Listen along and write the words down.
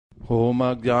Om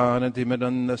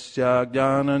Ajnanatimirandasya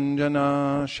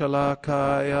Jnananjana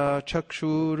Shalakaya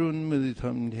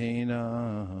Chakshurunmilitam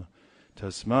Dhena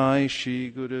Tasmai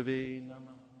Shri Gurave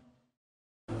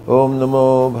Namah. Om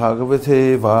Namo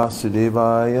Bhagavate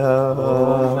Vasudevaya.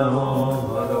 Om Namo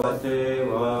Bhagavate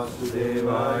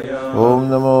Vasudevaya. Om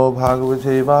Namo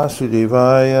Bhagavate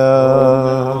Vasudevaya.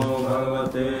 Om Namo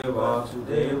Bhagavate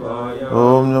Vasudevaya.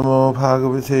 Om Namo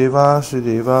Bhagavate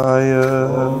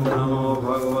Vasudevaya. Om Namo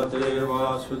Bhagavate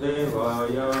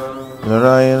Vasudevaya.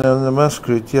 Narayana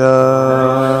Namaskritya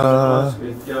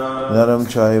Naram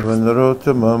Chaiva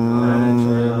Narottamam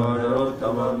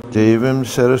Devim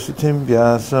Saraswatim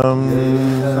Vyasam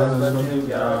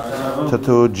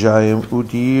Tato Jayam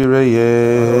Udiraye.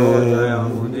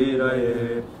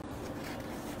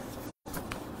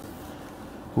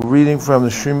 We're reading from the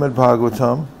Srimad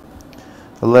Bhagavatam,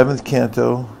 11th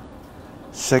canto,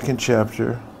 2nd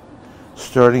chapter,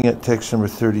 starting at text number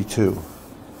 32.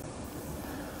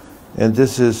 And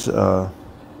this is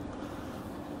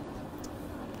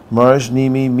Maharaj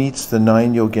Nimi meets the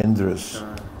 9 Yogendras.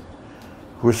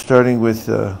 We're starting with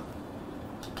Havi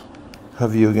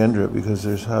Yogendra because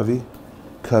there's Havi,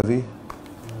 Kavi,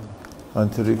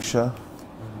 Antariksha,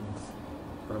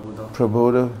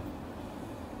 Prabodha,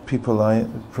 Pipalayana,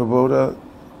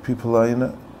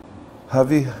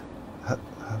 Havi,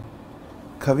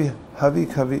 Kavi,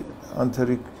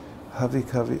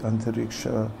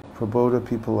 Antariksha, Prabodha,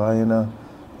 Pipalayana,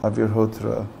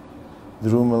 Avirhotra,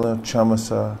 Drumala,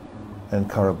 Chamasa, and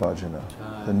Karabhajana,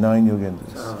 the 9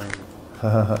 Yogendras.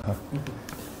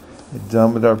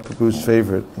 Damodar Prabhu's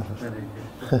favorite.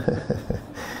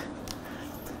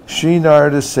 Sri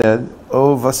Narada said,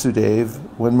 O Vasudev,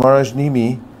 when Maharaj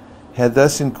Nimi had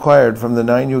thus inquired from the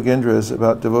 9 Yogendras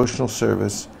about devotional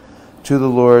service to the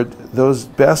Lord, those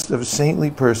best of saintly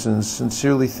persons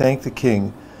sincerely thanked the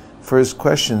king for his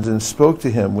questions and spoke to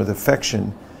him with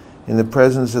affection in the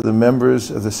presence of the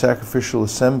members of the sacrificial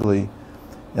assembly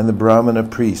and the Brahmana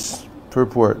priests.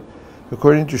 Purport.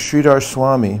 According to Sridhar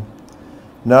Swami,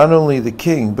 not only the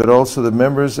king, but also the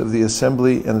members of the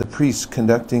assembly and the priests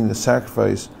conducting the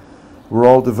sacrifice were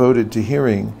all devoted to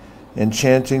hearing and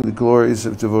chanting the glories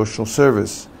of devotional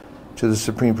service to the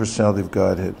Supreme Personality of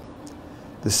Godhead.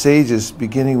 The sages,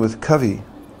 beginning with Kavi,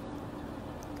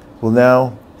 will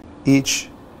now each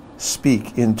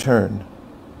speak in turn,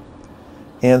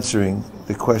 answering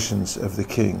the questions of the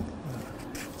king.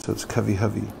 So it's Kavi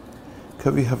Havi.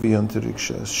 Kavi Havi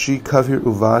Antariksha. Shri Kavir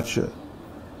Uvacha.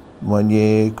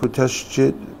 Manye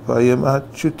Kutaschit Vayam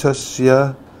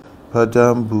Achutasya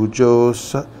Padam Bujo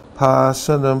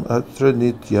Pasanam Atra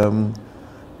Nityam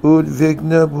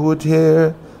Udvigna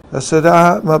Bhuther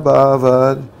Asadatma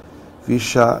Bhavad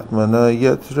Vishatmana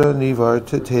Yatra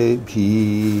Nivartate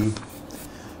Bhi.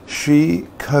 Shri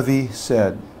Kavi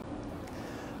said,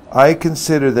 I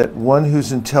consider that one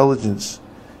whose intelligence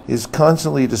is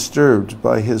constantly disturbed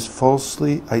by his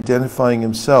falsely identifying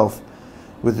himself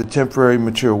with the temporary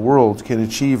material world can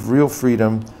achieve real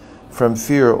freedom from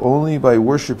fear only by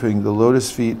worshipping the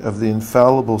lotus feet of the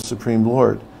infallible Supreme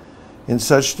Lord. In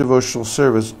such devotional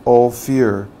service, all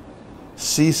fear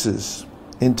ceases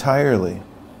entirely.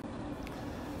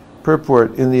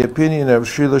 Purport. In the opinion of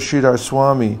Srila Sridhar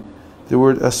Swami, the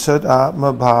word Asad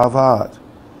Atma Bhavat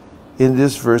in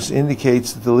this verse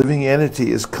indicates that the living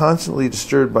entity is constantly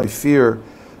disturbed by fear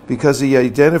because he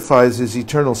identifies his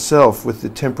eternal self with the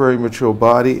temporary material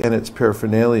body and its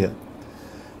paraphernalia.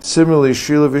 Similarly,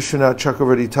 Srila Vishwanath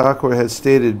Chakravarti Thakur has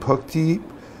stated, Bhakti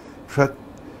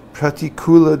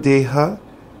pratikula deha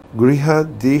griha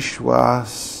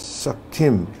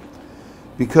deshvasaktim.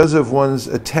 Because of one's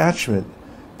attachment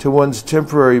to one's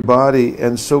temporary body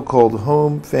and so-called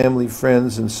home, family,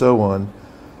 friends, and so on,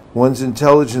 one's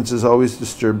intelligence is always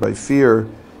disturbed by fear,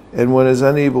 and one is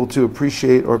unable to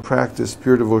appreciate or practice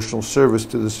pure devotional service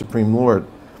to the Supreme Lord.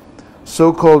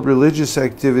 So-called religious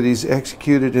activities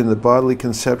executed in the bodily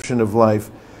conception of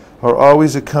life are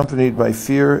always accompanied by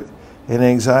fear and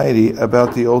anxiety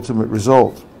about the ultimate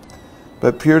result.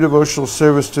 But pure devotional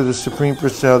service to the Supreme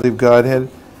Personality of Godhead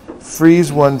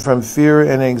frees one from fear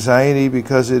and anxiety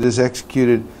because it is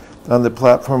executed on the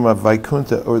platform of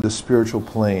Vaikuntha, or the spiritual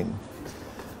plane.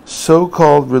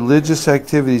 So-called religious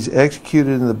activities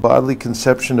executed in the bodily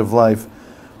conception of life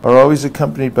are always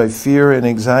accompanied by fear and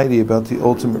anxiety about the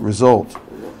ultimate result.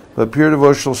 But pure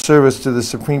devotional service to the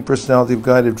Supreme Personality of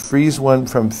Godhead frees one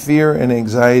from fear and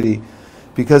anxiety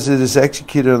because it is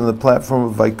executed on the platform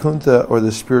of Vaikuntha, or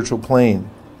the spiritual plane,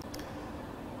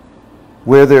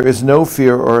 where there is no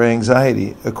fear or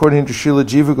anxiety. According to Srila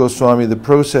Jiva Goswami, the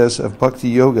process of bhakti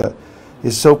yoga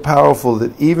is so powerful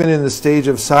that even in the stage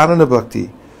of sadhana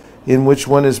bhakti, in which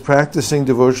one is practicing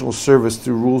devotional service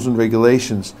through rules and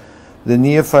regulations, the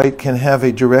neophyte can have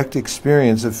a direct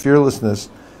experience of fearlessness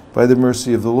by the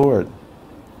mercy of the Lord.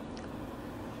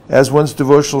 As one's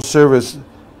devotional service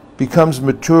becomes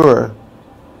mature,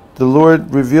 the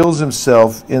Lord reveals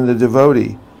himself in the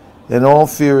devotee, and all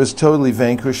fear is totally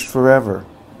vanquished forever.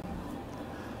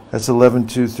 That's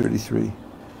 11.2.33.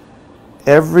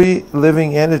 Every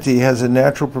living entity has a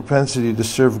natural propensity to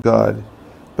serve God,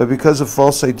 but because of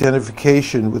false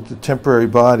identification with the temporary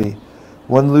body,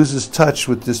 one loses touch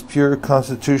with this pure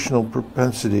constitutional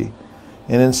propensity,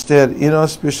 and instead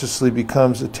inauspiciously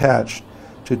becomes attached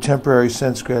to temporary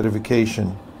sense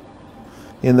gratification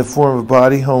in the form of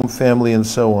body, home, family, and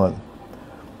so on.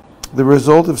 The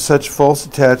result of such false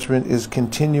attachment is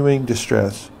continuing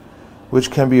distress,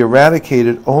 which can be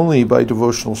eradicated only by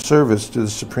devotional service to the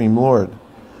Supreme Lord.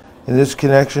 In this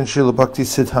connection, Srila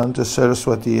Bhaktisiddhanta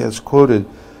Saraswati has quoted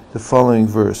the following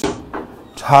verse: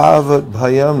 Tavat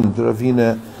bhayam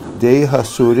dravina deha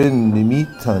surin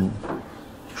nimittan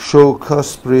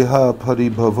shokaspreha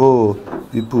paribhavo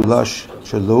vipulash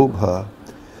chalobha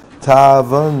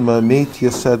tavan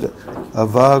mametya sad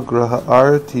avagraha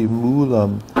arti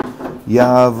mulam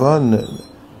yavan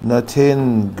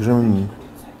naten grim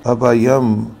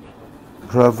abhayam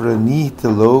gravranita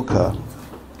loka.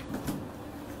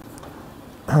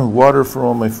 Water for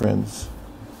all my friends.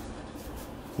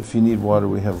 If you need water,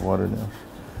 we have water now.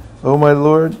 O my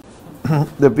Lord,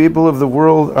 the people of the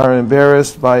world are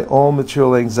embarrassed by all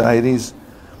material anxieties.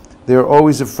 They are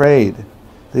always afraid.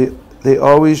 They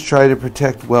always try to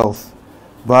protect wealth,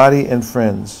 body, and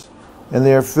friends. And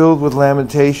they are filled with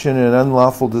lamentation and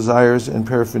unlawful desires and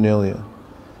paraphernalia.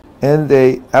 And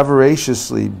they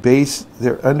avariciously base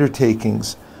their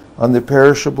undertakings on the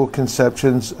perishable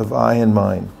conceptions of I and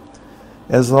mine.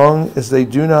 As long as they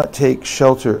do not take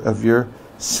shelter of your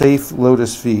safe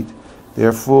lotus feet, they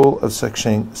are full of such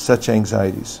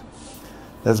anxieties.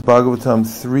 That's Bhagavatam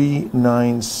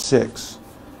 396.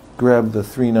 Grab the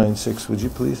 396, would you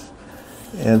please?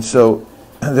 And so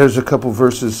there's a couple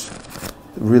verses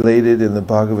related in the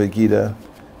Bhagavad Gita.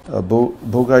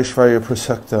 Bhogaishvarya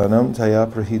prasaktanam taya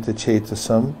prahita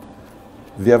chetasam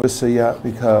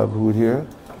vyavasayatmika bhudhir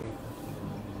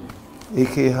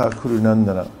ekeha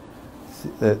kurunandana.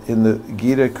 That in the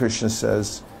Gita, Krishna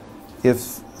says,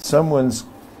 if someone's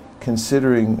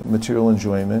considering material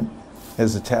enjoyment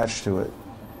as attached to it,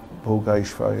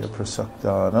 Bhogaishvarya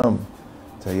prasaktanam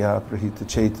taya prahita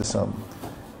chetasam,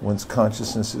 one's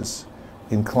consciousness is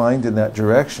inclined in that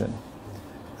direction,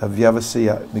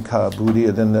 avyavasayatmika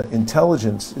buddhiya, then the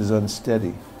intelligence is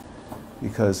unsteady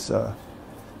because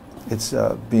it's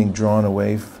being drawn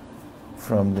away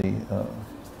from the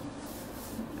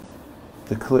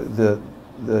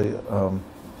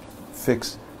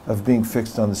fix of being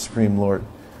fixed on the Supreme Lord.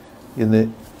 In the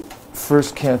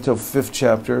first canto, 5th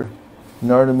chapter,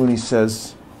 Narada Muni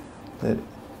says that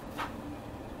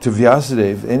to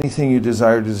Vyasadeva, anything you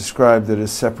desire to describe that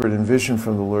is separate in vision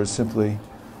from the Lord simply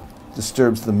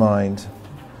disturbs the mind,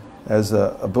 as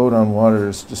a boat on water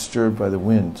is disturbed by the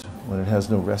wind when it has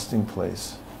no resting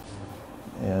place.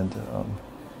 And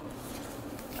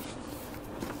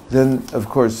then, of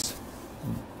course,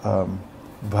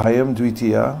 Bhayam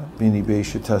Dvitiya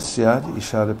Binibesha Tasyad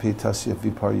Ishadape Tasya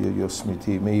Viparya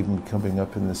Yosmiti may even be coming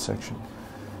up in this section.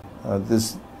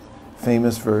 This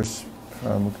famous verse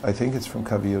from, I think it's from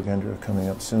Kavi Yogendra coming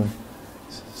up soon,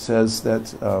 says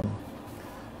that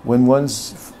when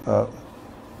one's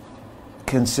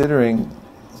considering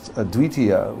a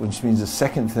Dvitiya, which means a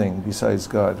second thing besides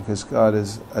God, because God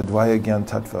is Advaya Gyan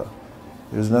Tattva,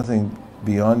 there's nothing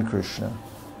beyond Krishna,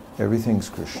 everything's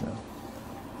Krishna.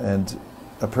 And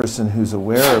a person who's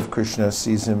aware of Krishna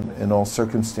sees him in all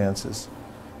circumstances.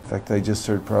 In fact, I just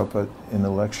heard Prabhupada in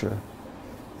a lecture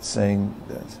saying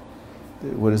that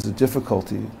what is the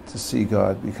difficulty to see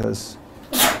God, because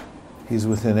He's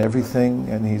within everything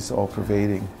and He's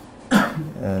all-pervading.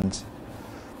 And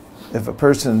if a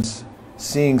person's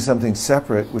seeing something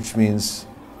separate, which means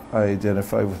I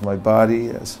identify with my body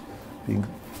as being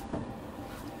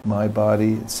my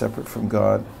body, it's separate from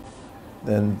God,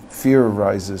 then fear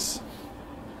arises.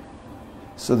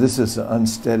 So this is an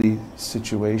unsteady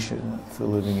situation for the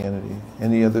living entity.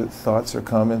 Any other thoughts or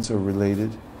comments or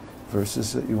related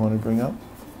verses that you want to bring up?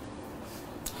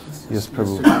 Yes,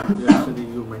 Prabhu. Yesterday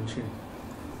you mentioned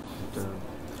that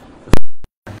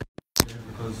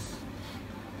because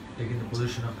taking the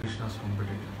position of Krishna's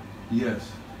competitor.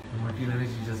 Yes. The material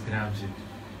energy just grabs it.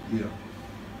 Yeah.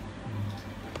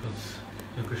 Because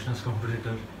you're Krishna's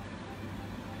competitor.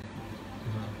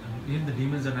 Even the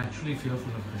demons are naturally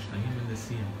fearful of Krishna, even when they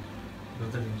see him.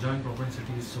 Because the enjoying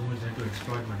propensity is so much there to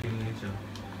exploit material nature.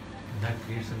 And that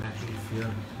creates a natural fear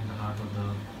in the heart of the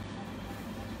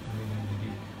living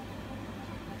entity.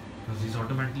 Because he's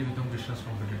automatically become Krishna's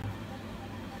competitor.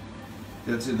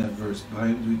 That's in that verse.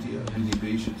 Bhayam dvitiya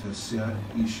vinibesha tasya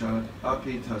isha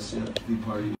apetasya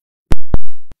vipari.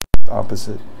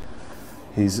 Opposite.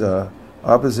 He's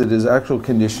opposite his actual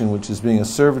condition, which is being a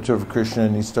servitor of Krishna,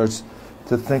 and he starts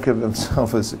to think of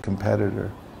himself as a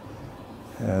competitor.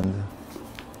 And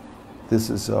this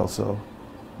is also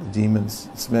the demons.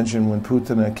 It's mentioned when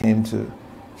Putana came to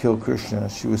kill Krishna,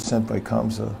 she was sent by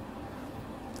Kamsa.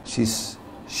 She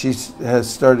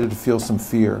has started to feel some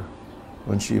fear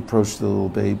when she approached the little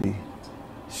baby.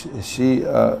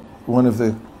 One of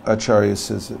the acharyas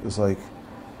says it was like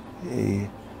a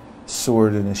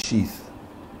sword in a sheath.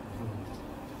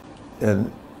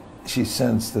 And she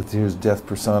sensed that there's death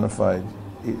personified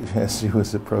as she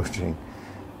was approaching.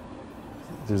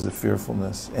 There's a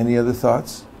fearfulness. Any other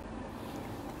thoughts?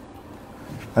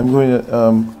 I'm going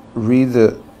to read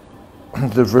the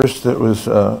verse that was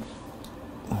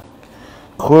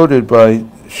quoted by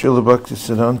Srila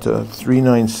Bhaktisiddhanta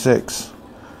 396.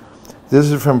 This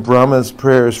is from Brahma's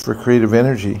prayers for creative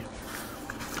energy.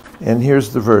 And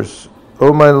here's the verse.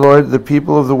 O my Lord, the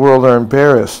people of the world are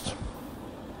embarrassed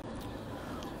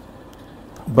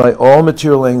by all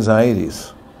material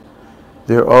anxieties.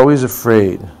 They're always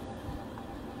afraid.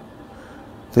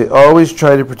 They always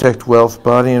try to protect wealth,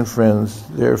 body, and friends.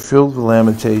 They are filled with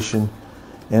lamentation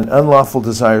and unlawful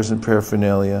desires and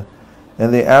paraphernalia,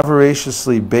 and they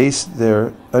avariciously base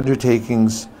their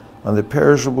undertakings on the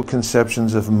perishable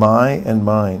conceptions of my and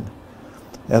mine.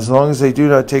 As long as they do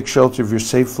not take shelter of your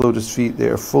safe lotus feet, they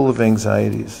are full of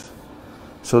anxieties.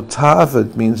 So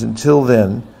tavad means until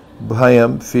then,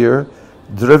 bhayam, fear,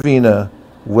 dravina,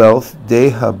 wealth,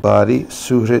 deha, body,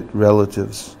 suhrit,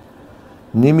 relatives.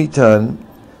 Nimitan,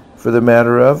 for the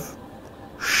matter of,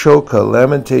 shoka,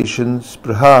 lamentation,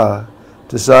 spraha,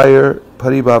 desire,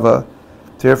 paribhava,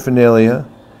 paraphernalia,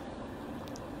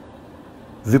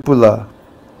 vipula,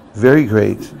 very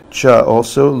great, cha,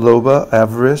 also, loba,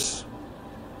 avarice,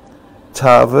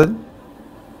 tavad,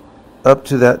 up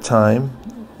to that time,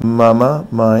 mama,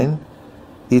 mine,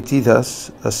 iti,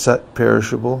 thus, asat,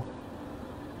 perishable,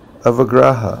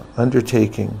 avagraha,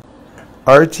 undertaking,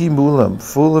 arti mulam,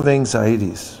 full of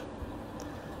anxieties,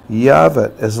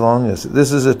 yavat, as long as.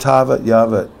 This is a tavat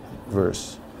yavat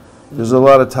verse. There's a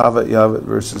lot of tavat yavat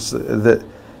verses that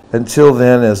until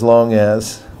then, as long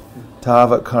as,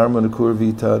 tavat karma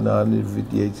nakurvita na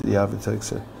nirvidyate yavat,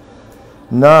 etc.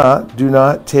 Na, do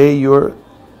not, te your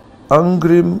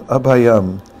angrim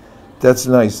abhayam. That's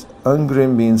nice.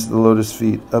 Angrim means the lotus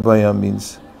feet. Abhayam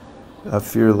means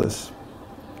fearless.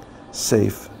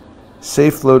 Safe.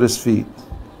 Safe lotus feet.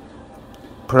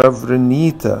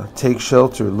 Pravranita, take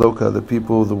shelter. Loka, the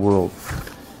people of the world.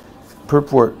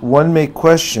 Purport. One may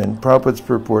question, Prabhupada's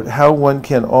purport, how one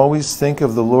can always think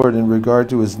of the Lord in regard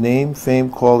to his name, fame,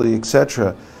 quality,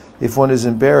 etc., if one is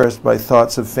embarrassed by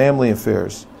thoughts of family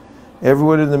affairs.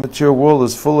 Everyone in the material world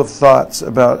is full of thoughts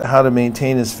about how to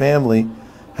maintain his family,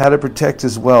 how to protect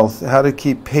his wealth, how to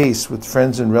keep pace with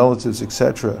friends and relatives,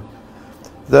 etc.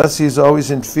 Thus he is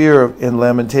always in fear and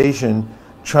lamentation,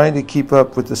 trying to keep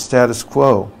up with the status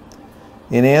quo.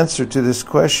 In answer to this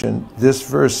question, this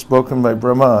verse spoken by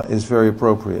Brahma is very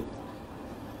appropriate.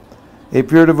 A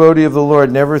pure devotee of the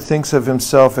Lord never thinks of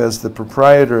himself as the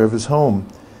proprietor of his home.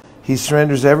 He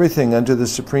surrenders everything under the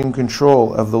supreme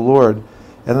control of the Lord,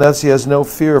 and thus he has no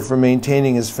fear for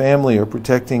maintaining his family or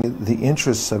protecting the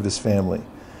interests of his family.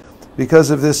 Because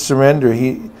of this surrender,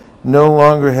 he no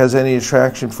longer has any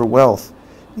attraction for wealth.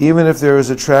 Even if there is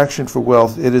attraction for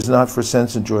wealth, it is not for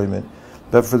sense enjoyment,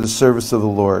 but for the service of the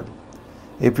Lord.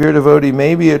 A pure devotee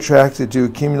may be attracted to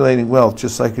accumulating wealth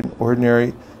just like an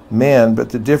ordinary man, but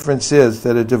the difference is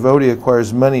that a devotee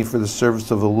acquires money for the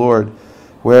service of the Lord,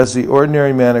 whereas the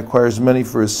ordinary man acquires money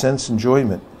for his sense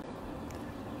enjoyment.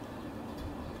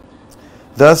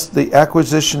 Thus, the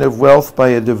acquisition of wealth by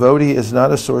a devotee is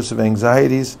not a source of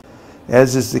anxieties,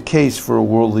 as is the case for a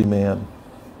worldly man.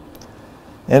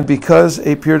 And because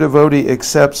a pure devotee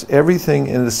accepts everything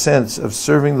in the sense of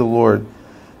serving the Lord,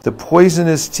 the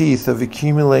poisonous teeth of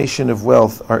accumulation of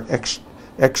wealth are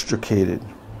extracted.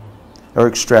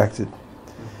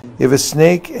 If a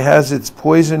snake has its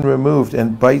poison removed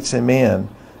and bites a man,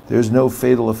 there is no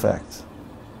fatal effect.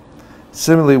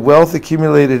 Similarly, wealth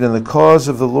accumulated in the cause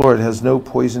of the Lord has no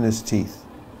poisonous teeth,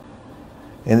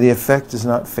 and the effect is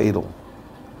not fatal.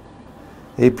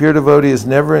 A pure devotee is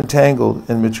never entangled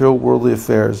in material worldly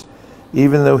affairs,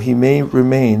 even though he may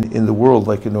remain in the world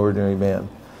like an ordinary man.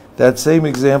 That same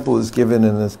example is given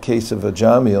in the case of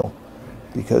Ajamil,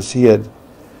 because he had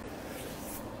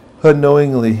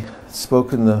unknowingly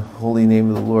spoken the holy name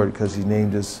of the Lord because he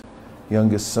named his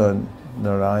youngest son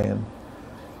Narayan.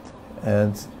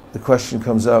 And the question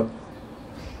comes up,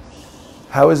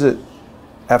 how is it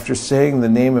after saying the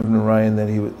name of Narayan that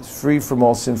he was free from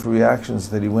all sinful reactions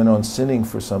that he went on sinning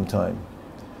for some time?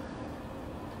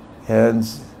 And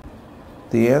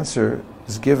the answer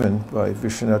is given by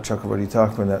Vishwanath Chakravarti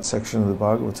Thakur in that section of the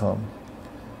Bhagavatam,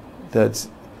 that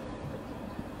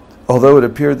although it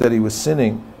appeared that he was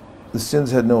sinning, the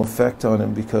sins had no effect on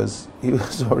him because he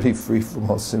was already free from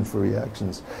all sinful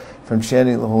reactions from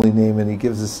chanting the holy name. And he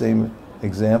gives the same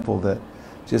example that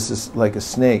just as like a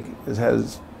snake, it has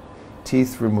its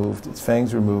teeth removed, its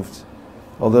fangs removed.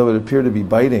 Although it appeared to be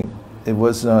biting, it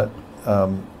was not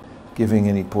giving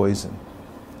any poison.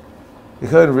 It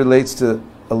kind of relates to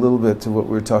a little bit to what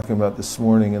we were talking about this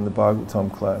morning in the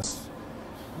Bhagavatam class,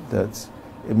 that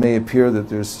it may appear that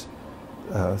there's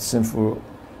sinful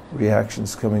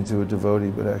reactions coming to a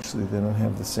devotee, but actually they don't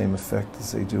have the same effect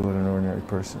as they do on an ordinary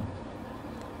person.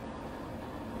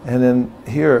 And then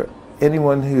here,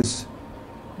 anyone who's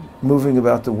moving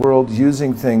about the world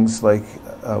using things like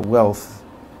wealth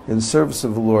in service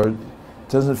of the Lord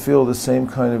doesn't feel the same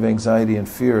kind of anxiety and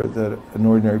fear that an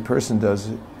ordinary person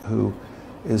does who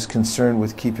is concerned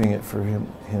with keeping it for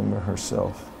him or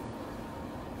herself.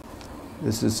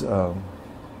 This is,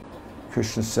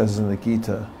 Krishna says in the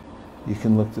Gita, you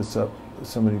can look this up,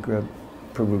 Prabhu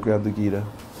grab the Gita.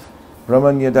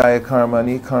 Brahman yadaya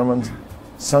karmani karman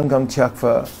sangam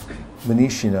tyakva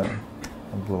manishina.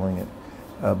 I'm blowing it.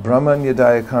 Brahman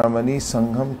yadaya karmani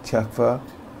sangam tyakva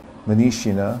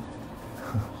manishina.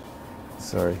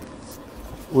 Sorry.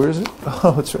 Where is it?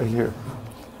 Oh, it's right here.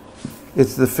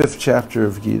 It's the 5th chapter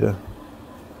of Gita.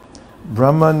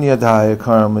 Brahman yadaya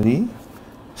karmani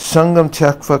sangam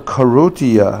tyakva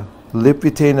karotiya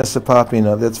lipitena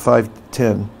sapapina. That's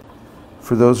 5:10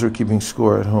 for those who are keeping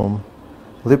score at home.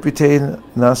 Lipitena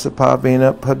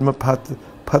sapapina padma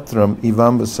patram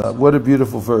ivambasa. What a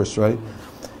beautiful verse, right?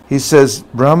 He says,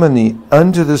 Brahmani,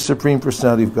 unto the Supreme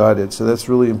Personality of Godhead. So that's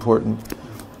really important.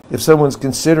 If someone's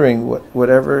considering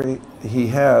whatever he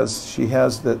has, she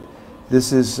has, that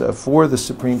this is for the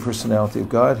Supreme Personality of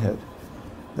Godhead,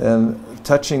 then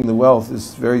touching the wealth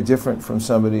is very different from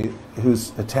somebody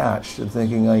who's attached and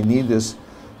thinking, I need this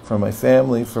for my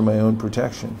family, for my own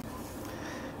protection.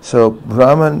 So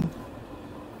Brahman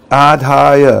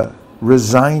adhaya,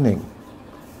 resigning.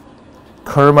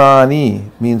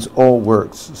 Karmani means all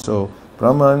works. So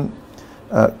Brahman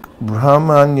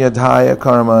yadhaya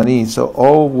karmani. So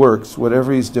all works,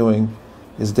 whatever he's doing,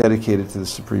 is dedicated to the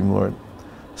Supreme Lord.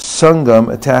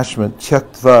 Sangam, attachment.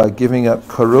 Tyaktva, giving up.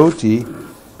 Karoti,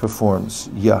 performs.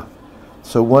 Ya.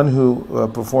 So one who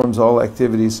performs all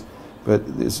activities but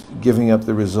is giving up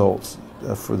the results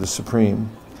for the Supreme.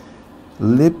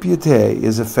 Lipyate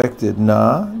is affected.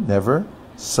 Na, never.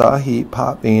 Sahi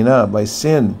papena, by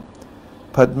sin.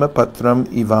 Padma patram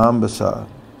ivambasa.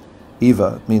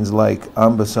 Iva means like,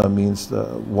 ambasa means the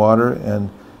water, and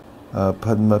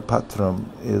Padma patram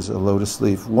is a lotus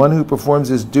leaf. One who performs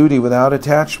his duty without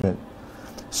attachment,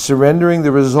 surrendering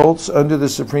the results unto the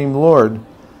Supreme Lord,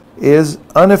 is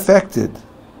unaffected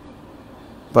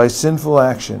by sinful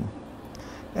action,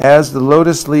 as the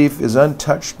lotus leaf is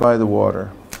untouched by the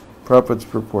water. Prabhupada's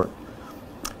purport.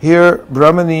 Here,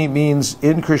 Brahmani means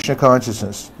in Krishna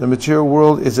consciousness. The material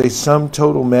world is a sum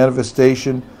total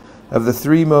manifestation of the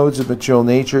 3 modes of material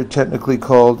nature, technically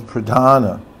called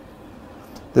pradhana.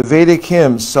 The Vedic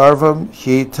hymn, Sarvam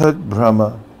Hyetad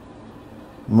Brahma,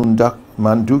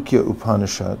 Mandukya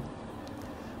Upanishad,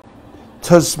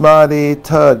 Tasmade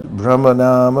Tad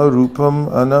Brahmanama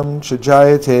Rupam Anam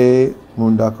Chajayate,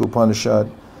 Mundaka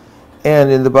Upanishad,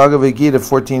 and in the Bhagavad Gita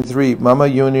 14.3, Mama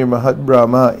Yonir Mahat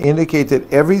Brahma, indicate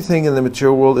that everything in the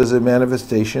material world is a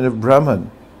manifestation of Brahman.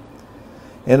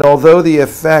 And although the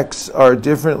effects are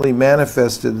differently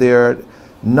manifested, they are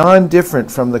non-different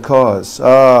from the cause.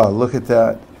 Ah, look at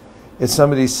that. If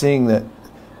somebody's seeing that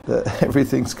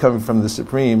everything's coming from the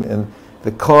Supreme, and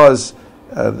the cause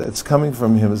that's coming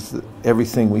from him is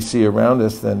everything we see around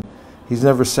us, then he's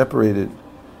never separated,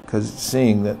 because it's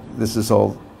seeing that this is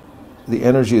all the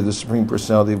energy of the Supreme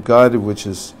Personality of God, which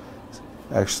is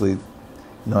actually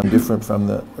non-different from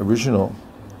the original,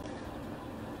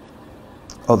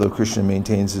 although Krishna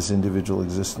maintains his individual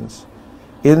existence.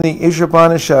 In the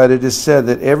Ishopanishad, it is said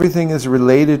that everything is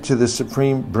related to the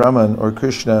Supreme Brahman or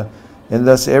Krishna, and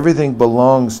thus everything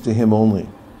belongs to him only.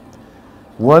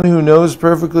 One who knows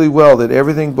perfectly well that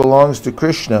everything belongs to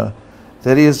Krishna,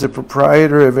 that he is the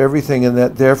proprietor of everything, and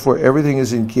that therefore everything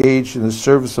is engaged in the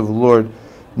service of the Lord,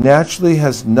 naturally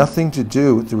has nothing to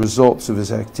do with the results of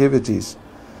his activities,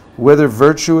 whether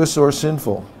virtuous or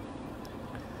sinful.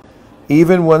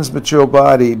 Even one's material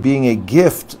body being a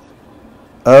gift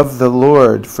of the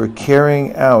Lord for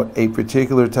carrying out a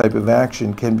particular type of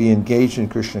action can be engaged in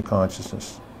Krishna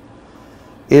consciousness.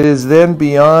 It is then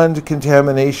beyond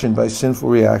contamination by sinful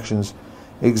reactions,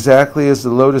 exactly as the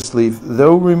lotus leaf,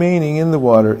 though remaining in the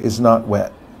water, is not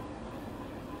wet.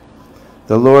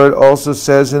 The Lord also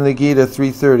says in the Gita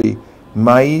 3:30,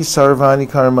 Mai sarvani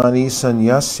karmani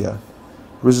sanyasya,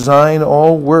 resign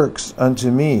all works unto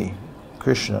me,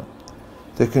 Krishna.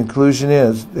 The conclusion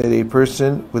is that a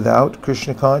person without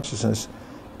Krishna consciousness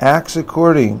acts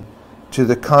according to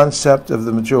the concept of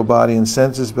the material body and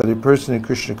senses, but a person in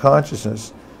Krishna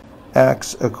consciousness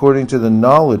acts according to the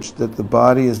knowledge that the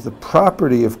body is the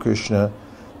property of Krishna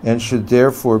and should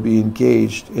therefore be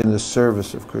engaged in the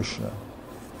service of Krishna.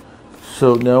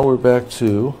 So now we're back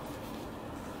to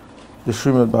the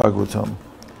Srimad Bhagavatam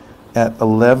at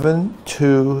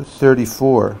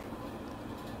 11:2:34.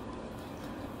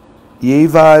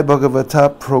 Yevai Bhagavata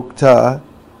Prokta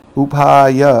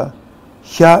Upaya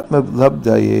Hyatma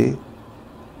Labdaye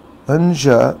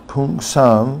Anja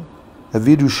Pungsam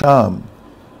Avidusham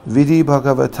Vidi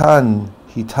Bhagavatan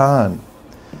Hitan.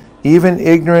 Even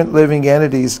ignorant living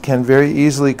entities can very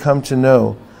easily come to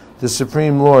know the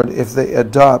Supreme Lord if they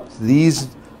adopt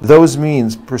those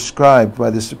means prescribed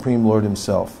by the Supreme Lord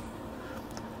himself.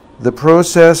 The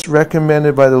process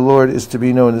recommended by the Lord is to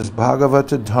be known as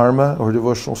Bhagavata Dharma, or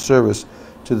devotional service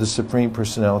to the Supreme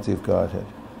Personality of Godhead.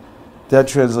 That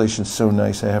translation is so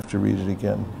nice, I have to read it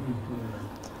again.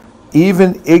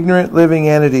 Even ignorant living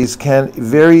entities can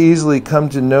very easily come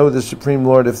to know the Supreme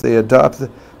Lord if they adopt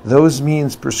those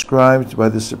means prescribed by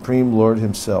the Supreme Lord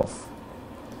himself.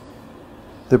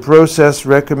 The process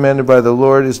recommended by the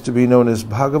Lord is to be known as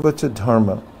Bhagavata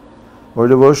Dharma, or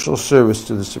devotional service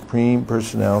to the Supreme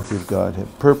Personality of Godhead.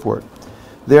 Purport.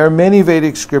 There are many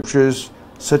Vedic scriptures,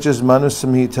 such as Manu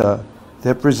Samhita,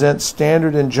 that present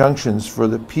standard injunctions for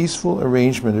the peaceful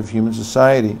arrangement of human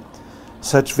society.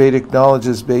 Such Vedic knowledge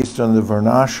is based on the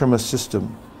Varnashrama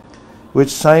system, which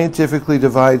scientifically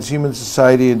divides human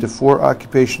society into 4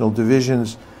 occupational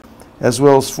divisions, as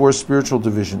well as 4 spiritual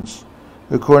divisions.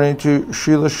 According to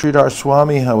Srila Sridhar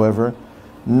Swami, however,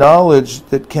 knowledge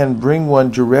that can bring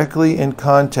one directly in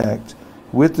contact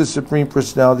with the Supreme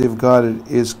Personality of Godhead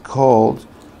is called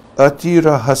Ati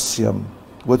Rahasyam.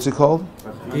 What's it called?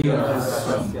 Ati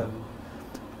Rahasyam.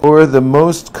 Or the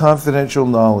most confidential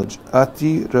knowledge.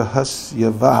 Ati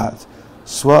Rahasyavat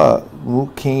Swa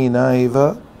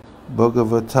Mukhenaiva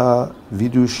Bhagavata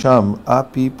Vidusham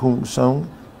Api Pungsam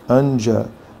Anja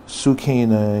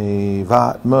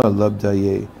Sukhenaivatma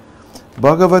Labdaye.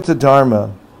 Bhagavata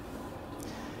Dharma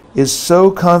is so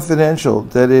confidential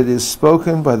that it is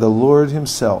spoken by the Lord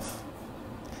himself.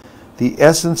 The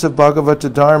essence of Bhagavata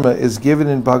Dharma is given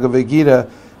in Bhagavad Gita,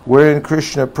 wherein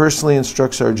Krishna personally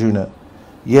instructs Arjuna.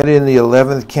 Yet in the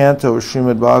 11th canto of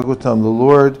Srimad Bhagavatam, the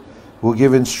Lord will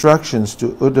give instructions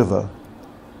to Uddhava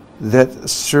that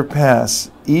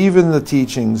surpass even the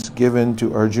teachings given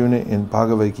to Arjuna in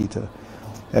Bhagavad Gita.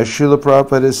 As Srila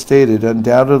Prabhupada has stated,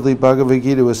 undoubtedly Bhagavad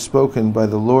Gita was spoken by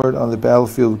the Lord on the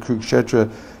battlefield of Kurukshetra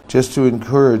just to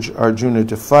encourage Arjuna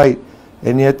to fight,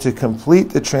 and yet to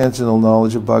complete the transcendental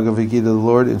knowledge of Bhagavad Gita, the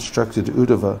Lord instructed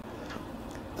Uddhava.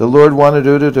 The Lord wanted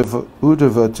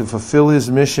Uddhava to fulfill his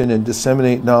mission and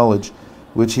disseminate knowledge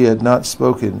which he had not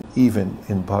spoken even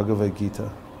in Bhagavad Gita.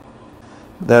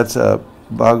 That's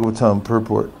Bhagavatam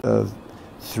purport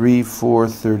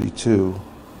 3.4.32.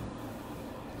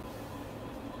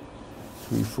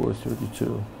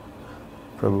 3.4.32.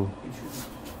 Prabhu.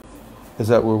 Is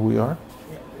that where we are?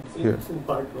 Here. It's in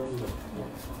part 1.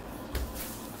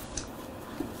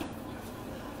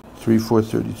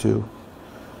 3.4.32.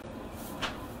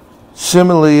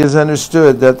 Similarly, it is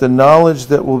understood that the knowledge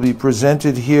that will be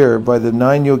presented here by the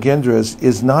 9 Yogendras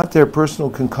is not their personal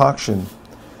concoction,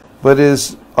 but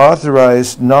is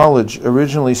authorized knowledge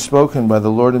originally spoken by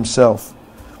the Lord himself.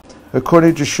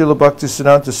 According to Srila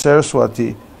Bhaktisiddhanta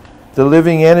Saraswati, the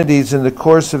living entities in the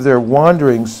course of their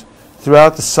wanderings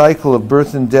throughout the cycle of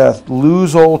birth and death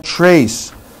lose all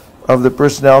trace of the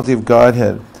personality of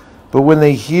Godhead. But when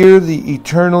they hear the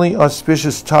eternally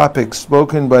auspicious topics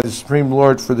spoken by the Supreme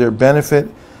Lord for their benefit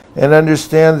and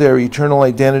understand their eternal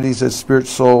identities as spirit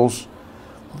souls,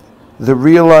 the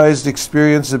realized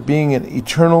experience of being an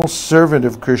eternal servant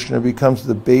of Krishna becomes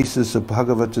the basis of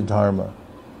Bhagavata Dharma.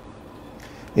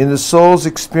 In the soul's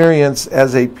experience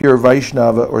as a pure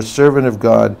Vaishnava or servant of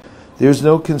God, there is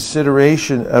no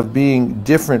consideration of being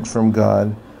different from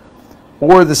God,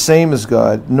 or the same as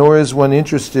God, nor is one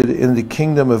interested in the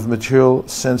kingdom of material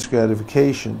sense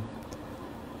gratification.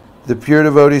 The pure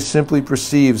devotee simply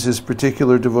perceives his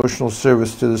particular devotional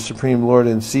service to the Supreme Lord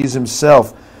and sees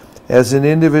himself as an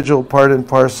individual part and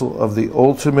parcel of the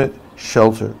ultimate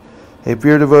shelter. A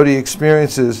pure devotee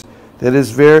experiences that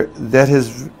his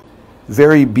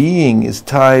very being is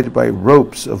tied by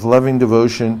ropes of loving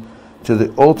devotion to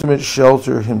the ultimate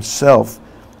shelter himself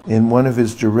in one of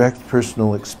his direct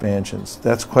personal expansions.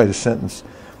 That's quite a sentence.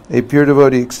 A pure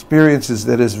devotee experiences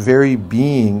that his very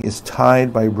being is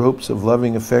tied by ropes of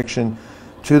loving affection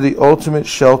to the ultimate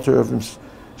shelter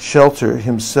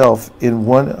himself in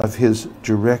one of his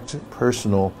direct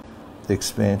personal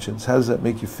expansions. How does that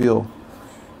make you feel?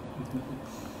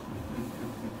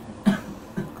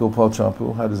 Gopal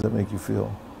Champu, how does that make you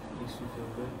feel? Makes you feel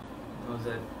good. Knows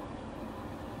that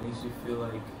makes you feel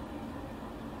like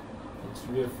it's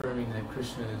reaffirming that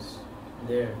Krishna is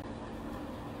there.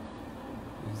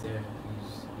 He's there.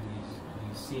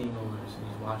 He's seeing over us and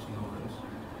he's watching over us.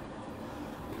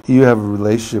 You have a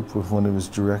relationship with one of his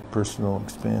direct personal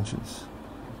expansions.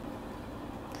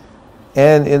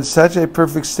 And in such a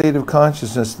perfect state of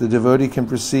consciousness, the devotee can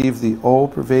perceive the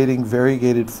all-pervading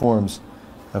variegated forms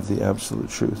of the absolute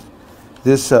truth.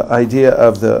 This idea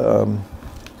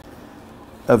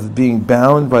of being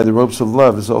bound by the ropes of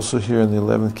love is also here in the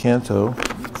 11th canto.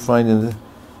 Find in the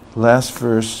last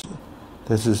verse,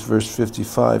 this is verse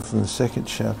 55 from the second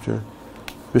chapter.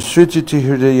 Vishrujati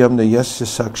hridayamna yasya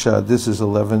sakshad. This is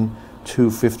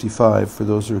 11:255 for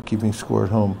those who are keeping score at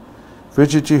home.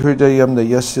 Vrijati hridayamna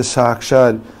yasya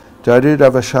sakshad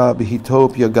daridavasha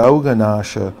bihitopya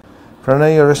gauganasha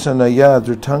pranaya rasanaya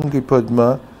dhritangi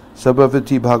padma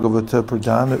sabhavati bhagavata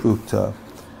pradhana ukta.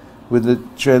 With the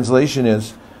translation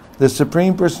is, the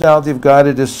Supreme Personality of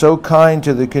Godhead is so kind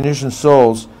to the conditioned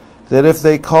souls that if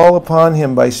they call upon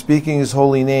Him by speaking His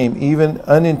holy name, even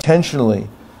unintentionally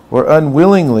or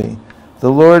unwillingly,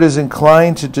 the Lord is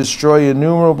inclined to destroy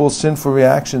innumerable sinful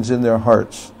reactions in their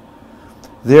hearts.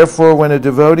 Therefore, when a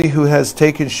devotee who has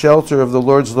taken shelter of the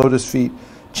Lord's lotus feet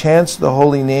chants the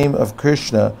holy name of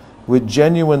Krishna with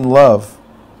genuine love,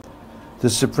 the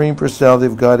Supreme Personality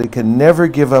of Godhead can never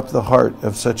give up the heart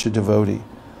of such a devotee.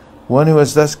 One who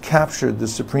has thus captured the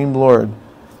Supreme Lord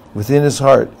within his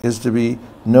heart is to be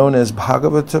known as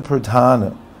Bhagavata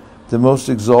Pradhana, the most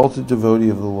exalted devotee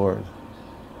of the Lord.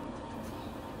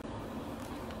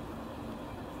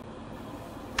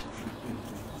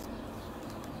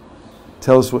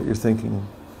 Tell us what you're thinking.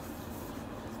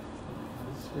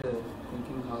 Just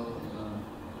thinking how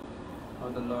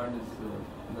the Lord who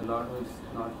is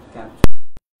not captured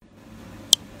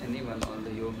anyone, all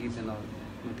the yogis and all,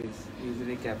 but is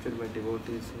usually captured by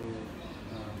devotees who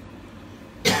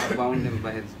bound him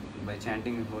by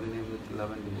chanting his holy name with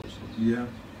love and devotion. Yeah.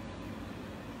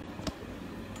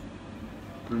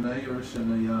 Pranaya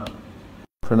Rashanaya.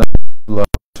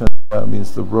 Pranaya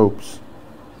means the ropes.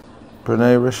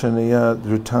 Pranaya Rashanaya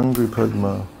Dhrutangri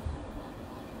Padma.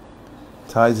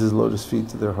 Ties his lotus feet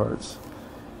to their hearts.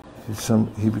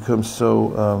 He becomes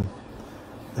so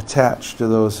attached to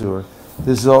those who are.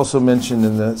 This is also mentioned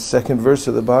in the second verse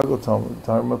of the Bhagavatam.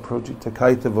 Dharma projita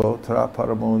kaitavo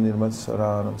traparamo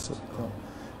nirmatsaranam satam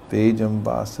vejam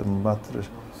vasam matra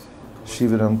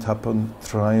shivaram tapan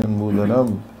trayan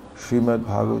mulanam Srimad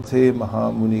Bhagavate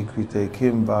Mahamuni Krite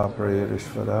Kim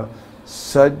Vaprayarishvara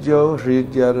Sadyo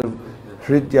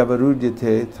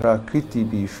Hridyavarudhyate Trakriti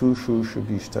Bishu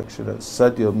Shabishtakshara.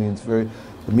 Sadyo means very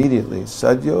immediately.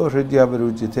 Sadyo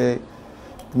Hridyavarudhyate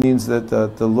means that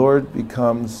the Lord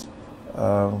becomes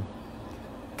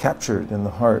captured in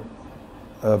the heart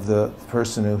of the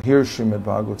person who hears Srimad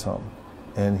Bhagavatam,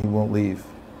 and he won't leave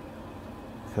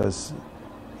because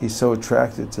he's so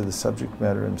attracted to the subject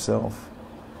matter himself,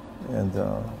 and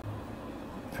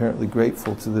apparently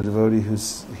grateful to the devotee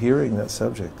who's hearing that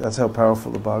subject. That's how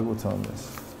powerful the Bhagavatam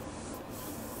is.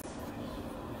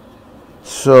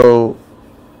 So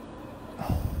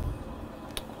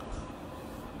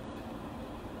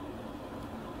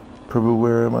Prabhu,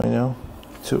 where am I now?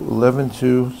 To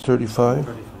 11:235?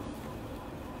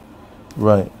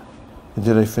 Right. And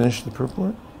did I finish the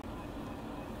purport?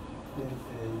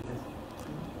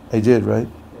 I did, right?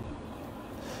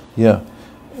 Yeah.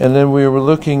 And then we were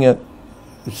looking at,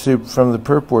 see, from the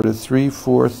purport at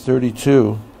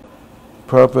 3:432,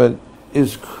 Prabhupada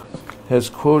has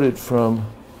quoted from,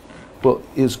 well,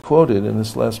 is quoted in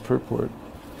this last purport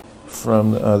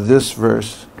from this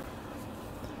verse,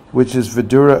 which is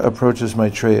Vidura approaches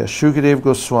Maitreya. Shukadev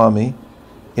Goswami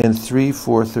in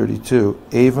 3:432,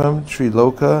 Evam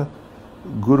Triloka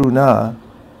Guruna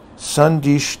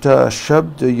Sandishta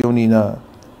Shabda Yonina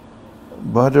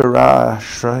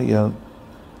Badarashramam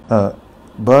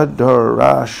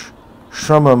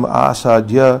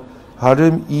asadya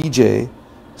harim ije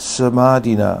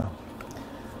samadhina.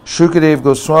 Shukadeva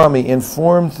Goswami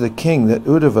informed the king that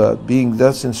Uddhava, being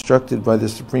thus instructed by the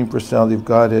Supreme Personality of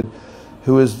Godhead,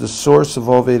 who is the source of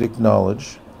all Vedic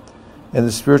knowledge and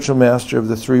the spiritual master of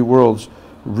the three worlds,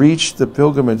 reached the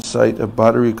pilgrimage site of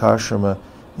Badarikashrama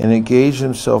and engaged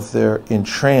himself there in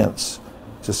trance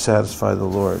to satisfy the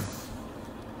Lord.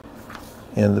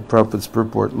 And the Prabhupada's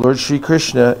purport: Lord Sri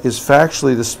Krishna is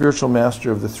factually the spiritual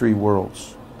master of the three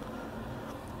worlds,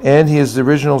 and he is the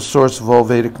original source of all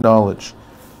Vedic knowledge.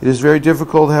 It is very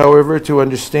difficult, however, to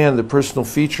understand the personal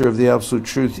feature of the Absolute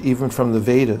Truth even from the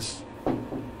Vedas.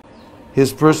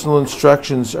 His personal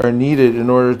instructions are needed in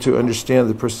order to understand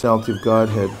the personality of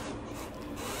Godhead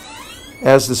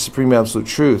as the Supreme Absolute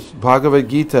Truth. Bhagavad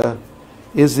Gita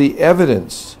is the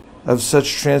evidence of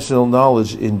such transcendental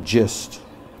knowledge in gist.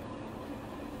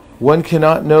 One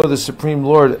cannot know the Supreme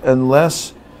Lord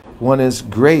unless one is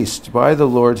graced by the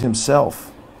Lord himself.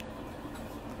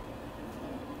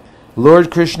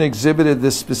 Lord Krishna exhibited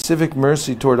this specific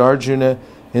mercy toward Arjuna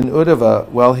in Uddhava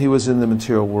while he was in the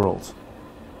material world.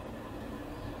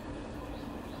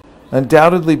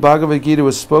 Undoubtedly, Bhagavad Gita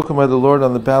was spoken by the Lord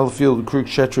on the battlefield of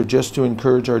Kurukshetra just to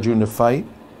encourage Arjuna to fight,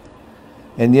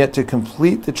 and yet to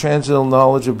complete the transcendental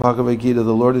knowledge of Bhagavad Gita,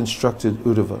 the Lord instructed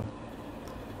Uddhava.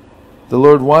 The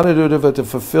Lord wanted Uddhava to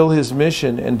fulfill his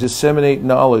mission and disseminate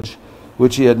knowledge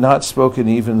which he had not spoken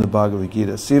even in the Bhagavad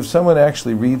Gita. See, if someone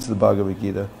actually reads the Bhagavad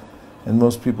Gita, and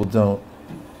most people don't,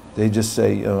 they just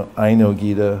say, I know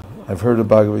Gita, I've heard of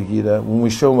Bhagavad Gita. When we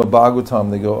show them a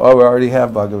Bhagavatam, they go, oh, I already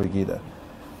have Bhagavad Gita.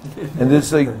 And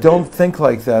it's like, don't think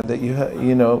like that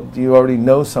you already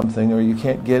know something or you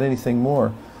can't get anything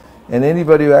more. And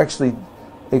anybody who actually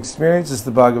experiences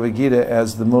the Bhagavad Gita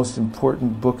as the most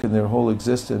important book in their whole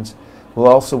existence will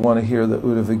also want to hear the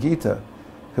Uddhava Gita,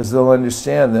 because they'll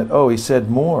understand that, oh, he said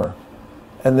more.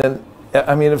 And then,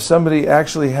 I mean, if somebody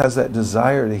actually has that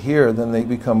desire to hear, then they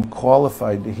become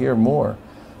qualified to hear more.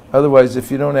 Otherwise, if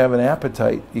you don't have an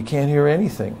appetite, you can't hear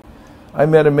anything. I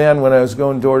met a man when I was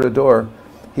going door to door.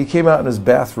 He came out in his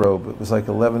bathrobe. It was like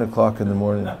 11 o'clock in the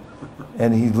morning.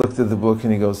 And he looked at the book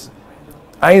and he goes,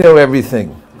 I know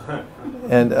everything.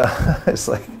 And it's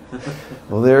like,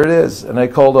 well, there it is. And I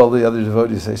called all the other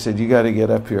devotees. I said, you got to get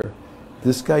up here.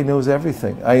 This guy knows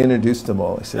everything. I introduced them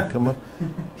all. I said, come on.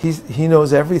 He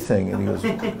knows everything. And he goes,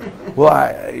 well,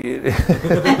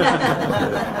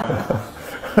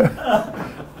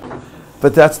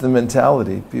 But that's the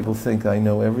mentality. People think I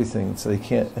know everything. So they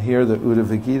can't hear the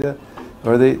Uddhava Gita,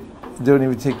 or they don't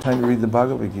even take time to read the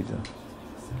Bhagavad Gita.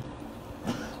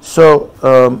 So,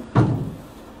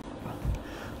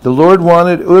 the Lord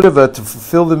wanted Uddhava to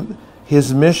fulfill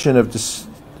his mission of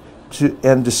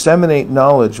and disseminate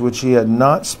knowledge which he had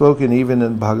not spoken even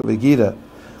in Bhagavad Gita.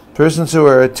 Persons who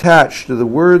are attached to the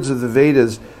words of the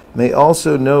Vedas may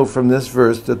also know from this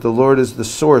verse that the Lord is the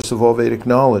source of all Vedic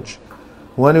knowledge.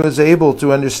 One who is able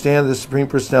to understand the Supreme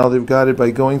Personality of Godhead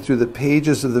by going through the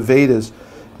pages of the Vedas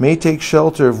may take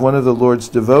shelter of one of the Lord's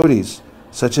devotees,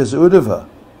 such as Uddhava,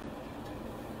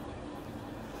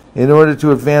 in order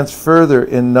to advance further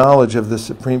in knowledge of the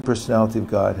Supreme Personality of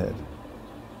Godhead.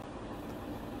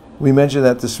 We mentioned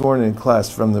that this morning in class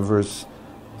from the verse,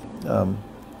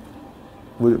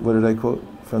 what did I quote?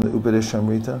 From the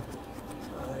Upadeshamrita?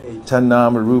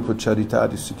 Tannama Rupa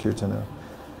Charitadi Sakirtana.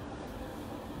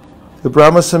 The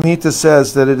Brahma Samhita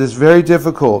says that it is very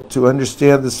difficult to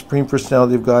understand the Supreme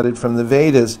Personality of Godhead from the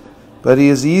Vedas, but he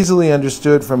is easily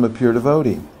understood from a pure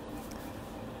devotee,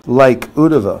 like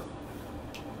Uddhava.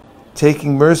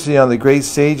 Taking mercy on the great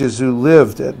sages who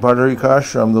lived at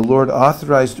Badarikashram, the Lord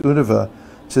authorized Uddhava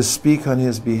to speak on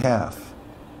his behalf.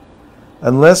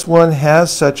 Unless one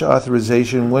has such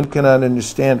authorization, one cannot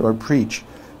understand or preach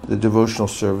the devotional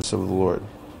service of the Lord.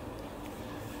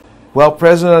 While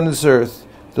present on this earth,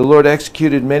 the Lord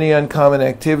executed many uncommon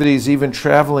activities, even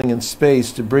traveling in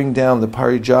space to bring down the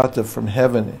Parijata from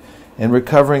heaven and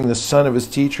recovering the son of his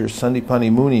teacher,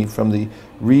 Sandipani Muni, from the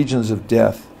regions of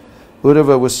death.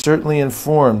 Uddhava was certainly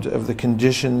informed of the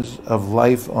conditions of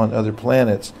life on other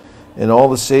planets, and all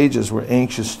the sages were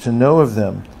anxious to know of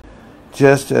them,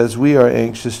 just as we are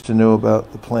anxious to know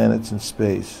about the planets in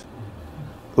space.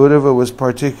 Uddhava was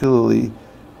particularly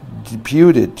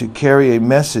deputed to carry a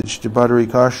message to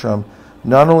Badarikashram,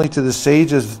 not only to the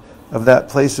sages of that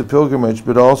place of pilgrimage,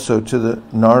 but also to the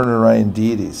Narayan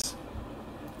deities.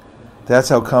 That's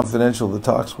how confidential the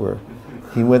talks were.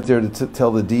 He went there to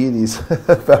tell the deities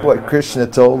about what Krishna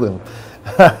told him.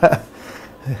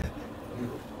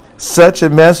 Such a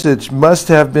message must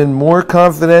have been more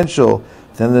confidential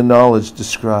than the knowledge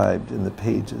described in the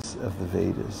pages of the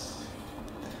Vedas.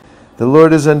 The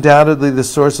Lord is undoubtedly the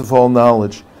source of all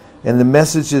knowledge, and the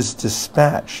messages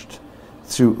dispatched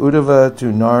through Uddhava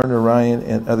to Narayan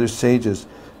and other sages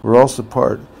were also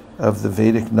part of the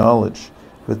Vedic knowledge,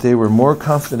 but they were more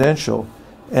confidential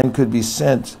and could be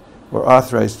sent or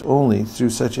authorized only through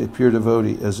such a pure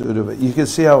devotee as Uddhava. You can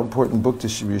see how important book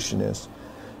distribution is,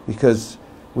 because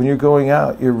when you're going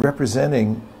out, you're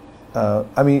representing,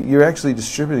 you're actually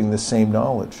distributing the same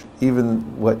knowledge,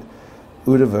 even what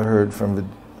Uddhava heard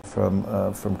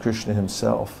from Krishna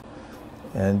himself,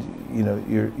 and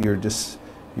you're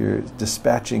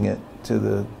dispatching it to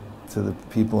the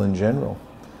people in general,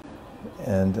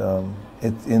 and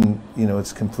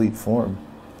its complete form.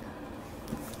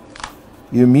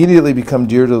 You immediately become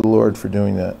dear to the Lord for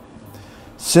doing that.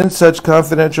 Since such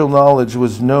confidential knowledge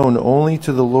was known only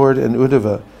to the Lord and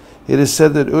Uddhava, it is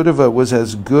said that Uddhava was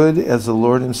as good as the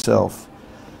Lord himself.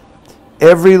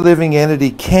 Every living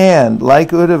entity can, like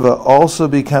Uddhava, also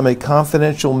become a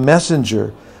confidential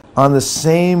messenger on the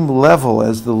same level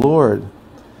as the Lord,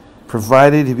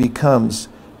 provided he becomes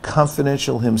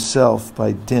confidential himself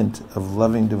by dint of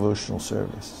loving devotional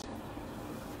service.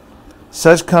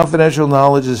 Such confidential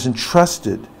knowledge is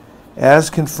entrusted, as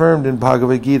confirmed in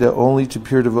Bhagavad Gita, only to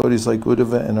pure devotees like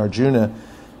Uddhava and Arjuna,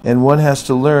 and one has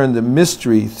to learn the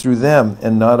mystery through them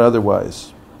and not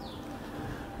otherwise.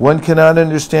 One cannot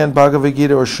understand Bhagavad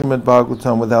Gita or Srimad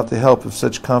Bhagavatam without the help of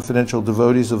such confidential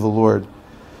devotees of the Lord.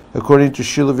 According to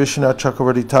Srila Vishwanath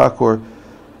Chakravarti Thakur,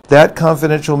 that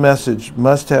confidential message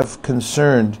must have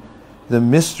concerned the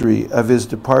mystery of his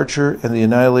departure and the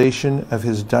annihilation of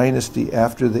his dynasty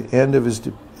after the end of his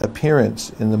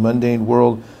appearance in the mundane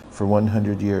world for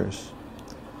 100 years.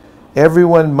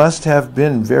 Everyone must have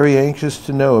been very anxious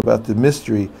to know about the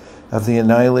mystery of the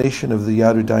annihilation of the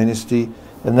Yadu dynasty,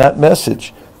 and that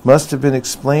message must have been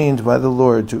explained by the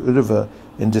Lord to Uddhava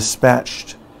and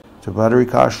dispatched to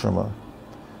Badarikashrama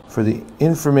for the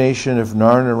information of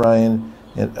Narayan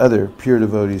and other pure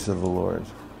devotees of the Lord.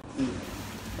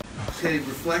 Okay,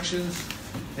 reflections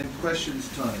and questions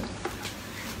time.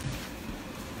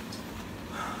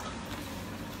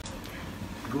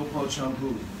 Gopal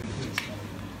Champu.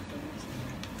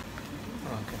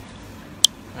 Okay.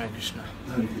 Hare Krishna.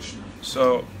 Hare Krishna.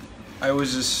 So, I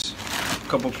was just a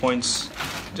couple points,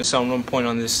 just on one point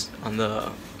on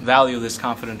the value of this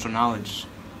confidential knowledge,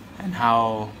 and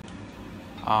how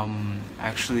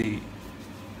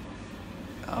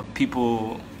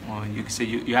people, you could say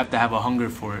you have to have a hunger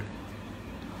for it.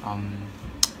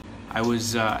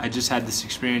 I just had this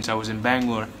experience. I was in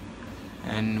Bangalore,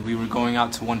 and we were going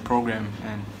out to one program,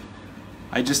 and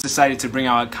I just decided to bring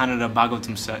out Kannada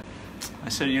Bhagavatam set. I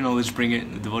said, let's bring it.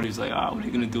 And the devotee was like, what are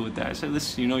you going to do with that? I said,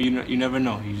 listen, you never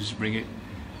know. You just bring it.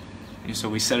 And so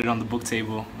we set it on the book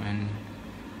table, and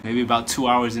maybe about 2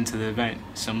 hours into the event,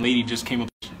 some lady just came up,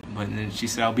 but then she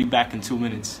said, I'll be back in 2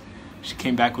 minutes. She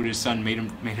came back with her son, made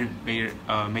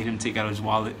him take out his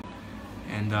wallet,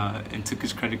 and took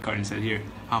his credit card and said, here,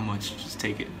 how much? Just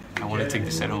take it. I want to take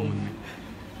the set home with me.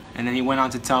 And then he went on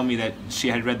to tell me that she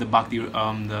had read the Bhakti,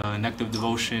 the Nectar of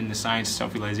Devotion, the Science of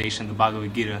Self-Realization, the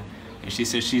Bhagavad Gita, and she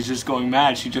said she's just going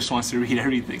mad. She just wants to read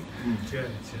everything.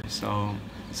 So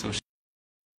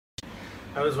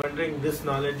I was wondering, this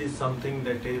knowledge is something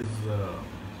that is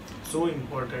so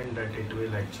important that it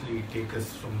will actually take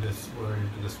us from this world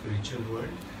to the spiritual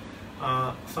world.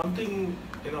 Something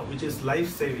which is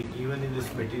life-saving even in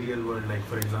this material world, like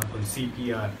for example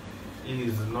CPR,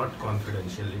 is not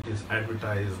confidential. It is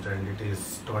advertised and it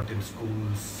is taught in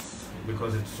schools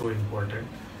because it's so important.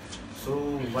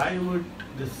 So why would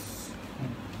this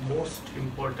most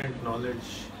important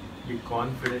knowledge be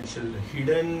confidential,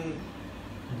 hidden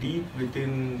deep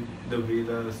within the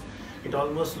Vedas? It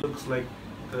almost looks like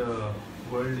the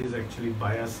world is actually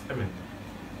biased,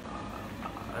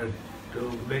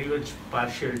 very much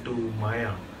partial to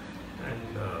Maya,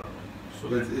 and so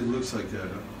it looks like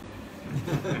that, huh?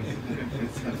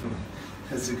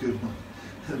 That's a good one.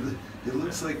 It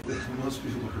looks like most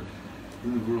people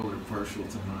in the world are partial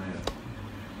to Maya.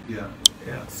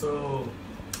 Yeah. So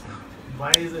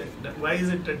why is it that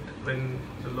when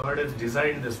the Lord has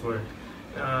designed this world,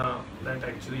 that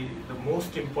actually the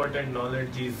most important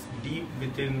knowledge is deep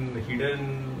within,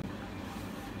 hidden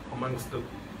amongst the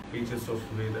pages of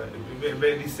Veda,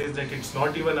 where he says that it's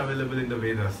not even available in the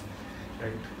Vedas,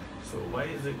 right? So why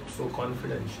is it so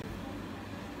confidential?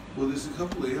 Well, there's a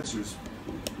couple of answers.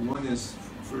 One is,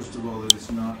 first of all, that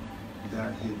it's not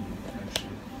that hidden,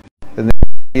 actually. And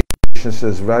then Krishna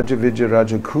says, Raja Vidya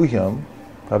Raja Kuhyam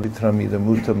pavitramidam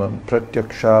uttamam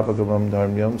pratyakshavagavam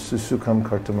dharmyam susukam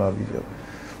kartamavidam.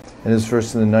 In this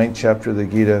verse in the 9th chapter of the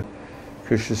Gita,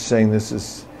 Krishna is saying this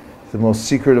is the most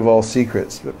secret of all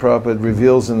secrets. But Prabhupada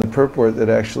reveals in the purport that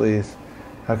actually,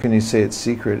 how can you say it's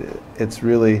secret? It's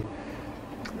really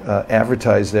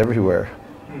advertised everywhere.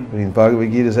 I mean,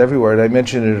 Bhagavad Gita is everywhere. And I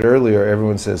mentioned it earlier.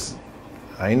 Everyone says,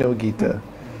 I know Gita.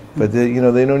 But they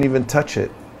don't even touch it.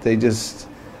 They just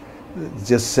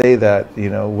say that,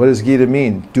 what does Gita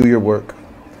mean? Do your work.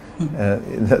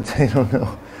 They don't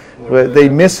know. But they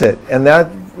miss it. And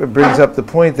that brings up the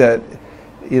point that,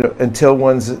 until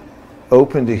one's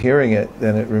open to hearing it,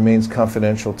 then it remains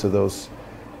confidential to those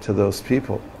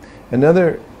people.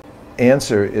 Another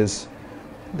answer is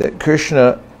that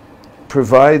Krishna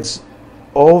provides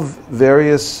all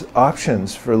various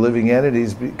options for living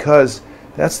entities, because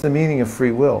that's the meaning of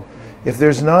free will. If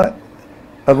there's not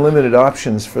unlimited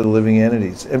options for the living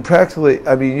entities, and practically,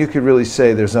 you could really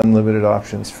say there's unlimited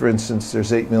options. For instance,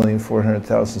 there's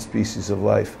 8,400,000 species of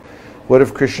life. What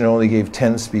if Krishna only gave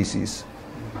 10 species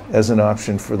as an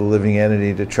option for the living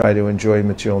entity to try to enjoy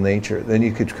material nature? Then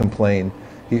you could complain.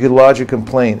 You could lodge a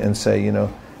complaint and say,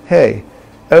 hey,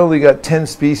 I only got 10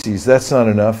 species, that's not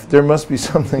enough. There must be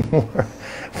something more.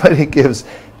 But it gives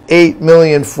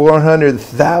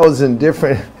 8,400,000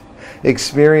 different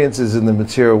experiences in the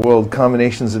material world,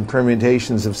 combinations and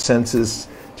permutations of senses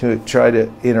to try to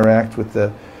interact with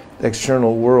the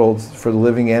external world for the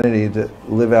living entity to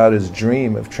live out his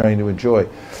dream of trying to enjoy.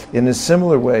 In a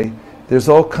similar way, there's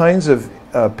all kinds of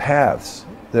paths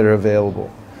that are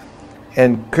available.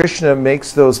 And Krishna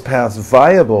makes those paths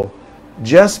viable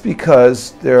just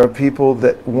because there are people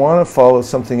that want to follow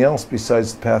something else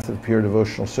besides the path of pure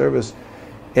devotional service,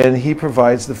 and he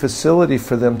provides the facility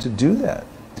for them to do that.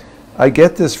 I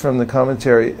get this from the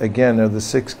commentary, again, of the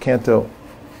 6th canto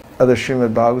of the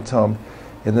Srimad Bhagavatam,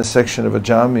 in the section of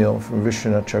Ajamil from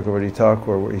Vishwanath Chakravarti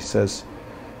Thakur, where he says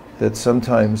that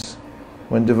sometimes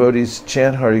when devotees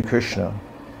chant Hare Krishna,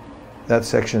 that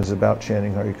section is about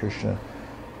chanting Hare Krishna,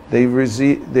 they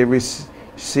receive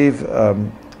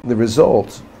the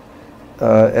result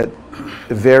to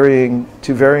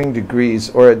varying degrees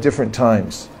or at different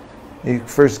times. He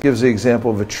first gives the example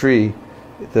of a tree.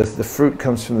 The fruit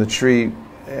comes from the tree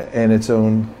in its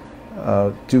own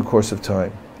due course of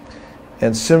time.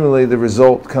 And similarly, the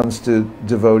result comes to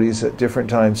devotees at different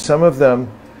times. Some of them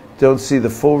don't see the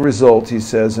full result, he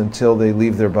says, until they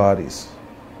leave their bodies.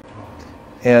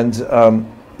 And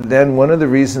then one of the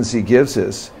reasons he gives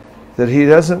is that he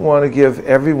doesn't want to give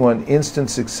everyone instant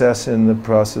success in the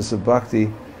process of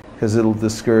bhakti, because it'll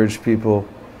discourage people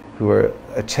who are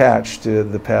attached to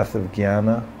the path of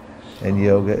jnana and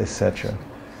yoga, etc.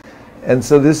 And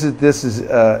so this is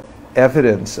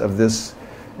evidence of this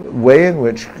way in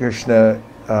which Krishna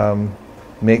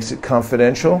makes it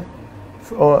confidential,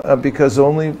 because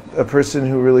only a person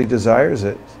who really desires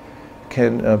it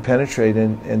can penetrate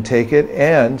and take it.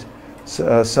 And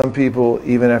some people,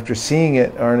 even after seeing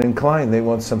it, aren't inclined. They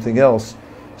want something else.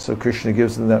 So Krishna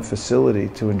gives them that facility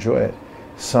to enjoy it.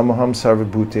 Samaham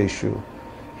sarvabhuteshu.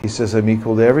 He says, I'm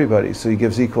equal to everybody. So he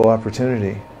gives equal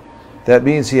opportunity. That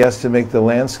means he has to make the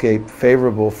landscape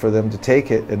favorable for them to take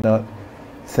it and not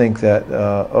think that,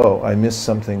 oh, I missed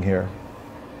something here.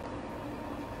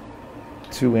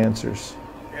 2 answers.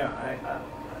 Yeah,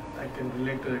 I can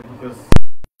relate to it, because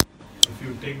if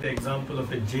you take the example of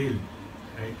a jail,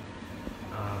 right?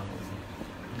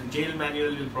 The jail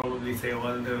manual will probably say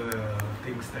all the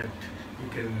things that you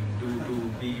can do to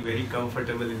be very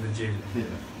comfortable in the jail. Yeah.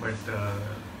 But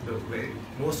the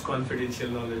most confidential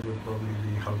knowledge would probably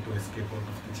be how to escape out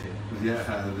of the jail.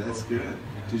 Yeah, that's good.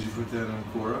 Did you put that on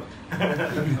Quora?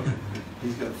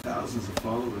 He's got thousands of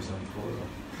followers on Quora.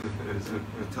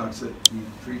 He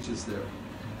preaches there.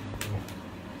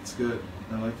 It's good.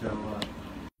 I like that a lot.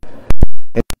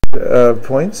 Any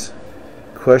points,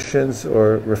 questions,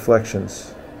 or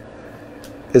reflections?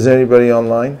 Is anybody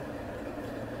online?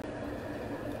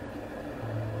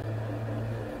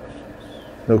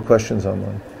 No questions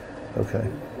online. Okay.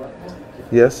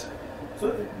 Yes?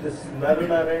 So this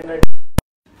Narayana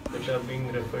that are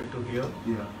being referred to here,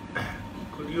 Yeah.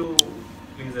 could you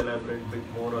please elaborate a bit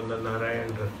more on the Narayan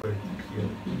referred here?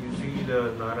 You see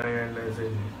the Narayan as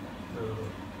in the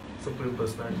Supreme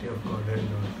Personality of Godhead,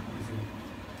 or is he?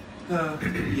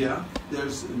 Yeah,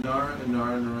 there's Nara and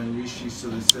Narayan Rishi, so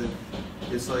they said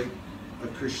it's like a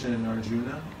Krishna and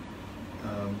Arjuna.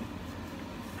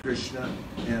 Krishna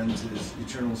and his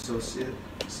eternal associate.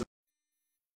 So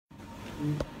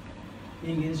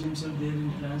He engaged himself there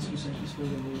in trance to satisfy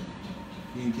the Lord.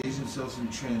 he engaged himself in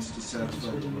trance to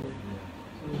satisfy the Lord.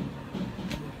 So,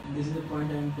 this is the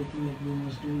point I am taking, that we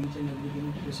must do each and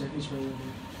everything to satisfy your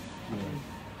Lord.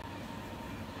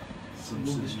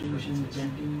 Book distribution,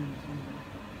 chanting.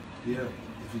 Yeah,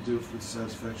 if you do it for the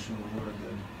satisfaction of the Lord,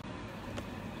 then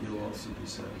you'll also be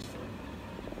satisfied.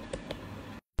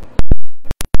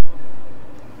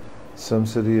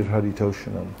 Samsadir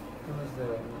Haritoshanam. Because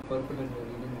the purport in the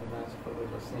reading the Mass purport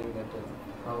was saying that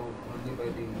how only by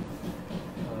the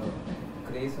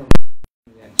grace of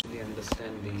we actually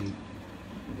understand the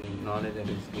knowledge that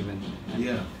is given.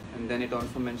 And then it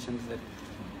also mentions that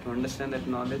to understand that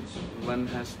knowledge, one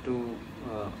has to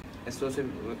associate,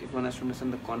 if one has to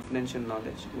understand the confidential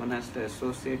knowledge, one has to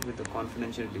associate with the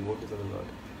confidential devotees of the Lord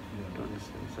to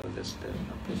understand. So just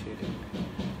appreciate it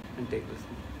and take this.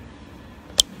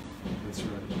 That's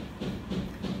right.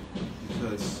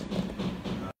 Because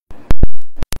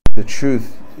the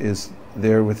truth is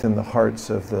there within the hearts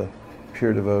of the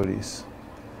pure devotees.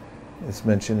 It's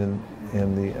mentioned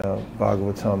in the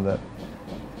Bhagavatam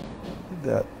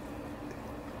that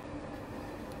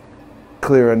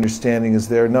clear understanding is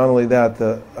there. Not only that,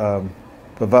 the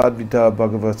Bhavadvita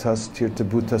Bhagavatas Tirtha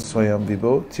Bhuta Swayam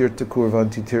Vibho Tirtha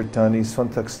Kurvanti Tirtani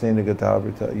Svantakstena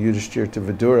Gatavrita. Yudhishthira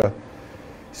Vidura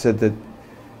said that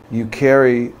you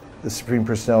carry the Supreme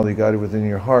Personality of Godhead within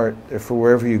your heart, therefore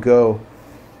wherever you go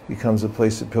becomes a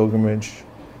place of pilgrimage.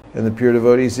 And the pure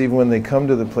devotees, even when they come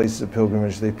to the places of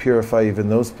pilgrimage, they purify even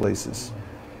those places.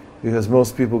 Because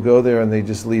most people go there and they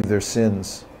just leave their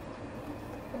sins.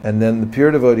 And then the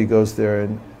pure devotee goes there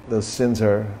and those sins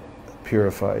are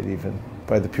purified even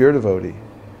by the pure devotee.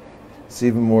 It's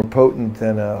even more potent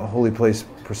than a holy place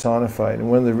personified. And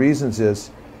one of the reasons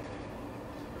is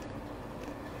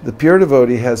the pure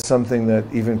devotee has something that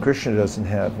even Krishna doesn't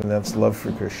have, and that's love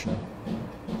for Krishna.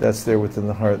 That's there within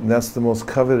the heart. And that's the most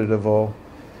coveted of all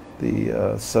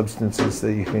the substances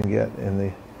that you can get in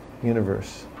the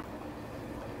universe.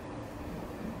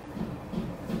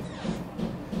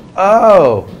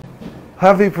 Oh,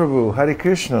 Hari Prabhu, Hare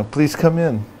Krishna, please come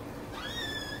in.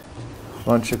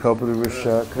 Vancha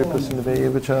Kalpatarusha,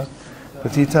 Kripasindaveyavacha,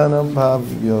 Patitanam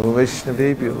Bhavyo,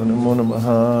 Vaishnavebhyo, Namo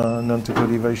Namaha,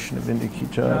 Nantakoti Vaishnavindiki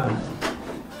Jai.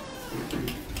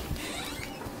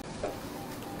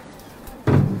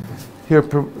 Here,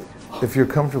 if you're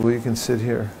comfortable, you can sit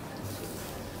here.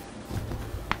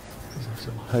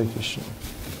 Hare Krishna.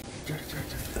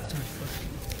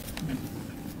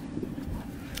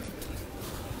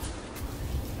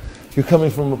 You're coming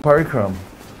from a parikram.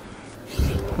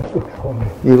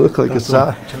 You look like a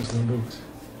sadhu.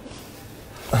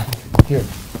 Here.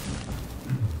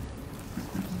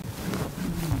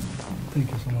 Thank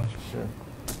you so much. Sure.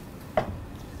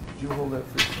 Could you hold that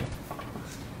for a second?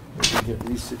 Maybe get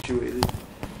resituated.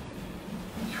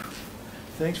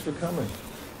 Thanks for coming.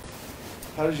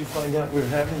 How did you find out we were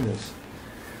having this?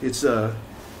 It's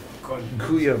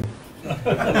Kuyam.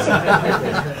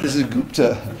 This is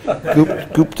Gupta.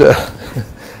 Gupta.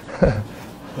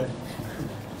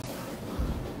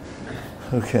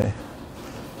 Okay.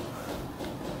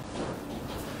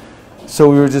 So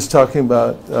we were just talking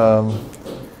about,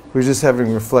 we were just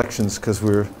having reflections because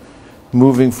we're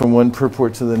moving from one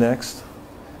purport to the next,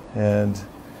 and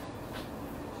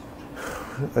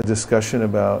a discussion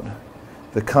about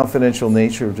the confidential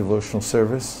nature of devotional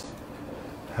service,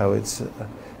 how it's,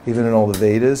 even in all the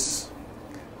Vedas,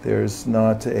 there's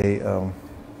not a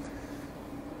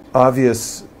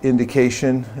obvious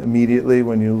indication immediately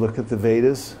when you look at the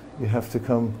Vedas. You have to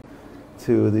come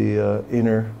to the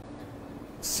inner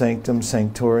sanctum,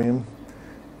 sanctorium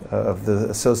of the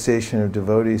Association of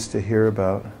Devotees to hear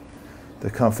about the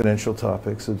confidential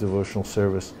topics of devotional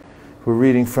service. We're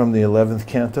reading from the 11th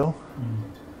canto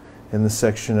in the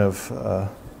section of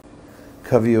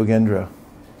Kavi Yogendra.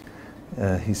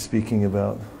 He's speaking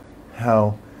about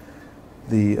how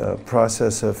the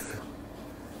process of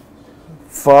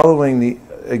following the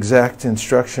exact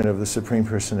instruction of the Supreme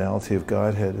Personality of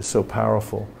Godhead is so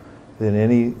powerful that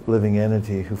any living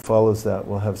entity who follows that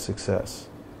will have success,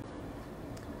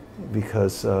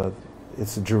 because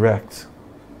it's direct,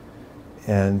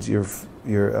 and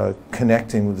you're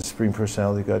connecting with the Supreme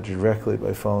Personality of God directly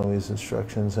by following these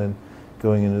instructions and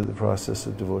going into the process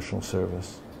of devotional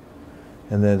service.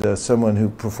 And that someone who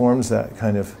performs that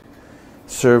kind of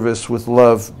service with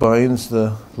love binds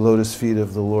the lotus feet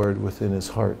of the Lord within his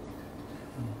heart.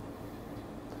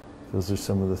 Those are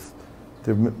some of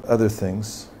there are other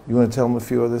things. You want to tell them a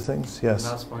few other things? Yes.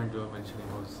 The last point you were mentioning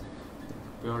was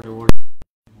pure devotee.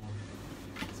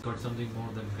 It's got something more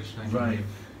than Krishna. Right.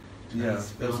 Yeah,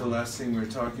 It's that's the pure. last thing we were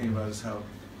talking about, is how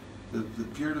the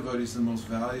pure devotee is the most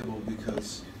valuable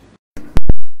because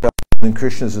in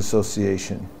Krishna's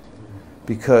association,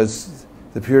 because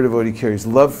the pure devotee carries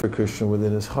love for Krishna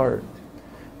within his heart.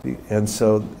 And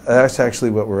so that's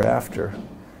actually what we're after.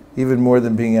 Even more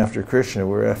than being after Krishna,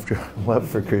 we're after love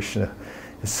for Krishna.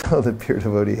 So the pure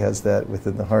devotee has that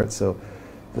within the heart. So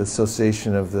the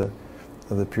association of the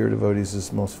pure devotees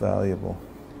is most valuable.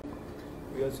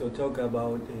 We also talk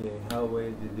about how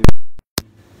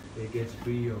they get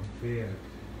free of fear.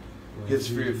 Gets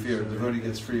free of fear. The devotee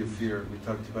gets free of fear. We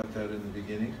talked about that in the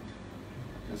beginning,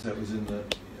 because that was in the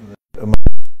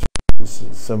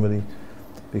somebody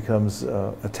becomes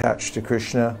attached to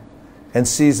Krishna and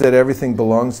sees that everything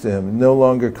belongs to him, no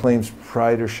longer claims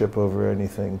proprietorship over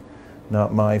anything,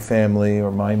 not my family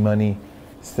or my money,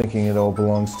 thinking it all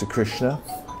belongs to Krishna,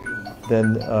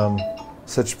 then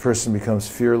such a person becomes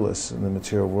fearless in the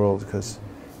material world because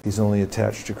he's only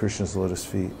attached to Krishna's lotus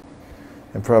feet.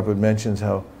 And Prabhupada mentions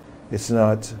how it's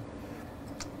not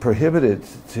prohibited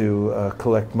to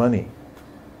collect money.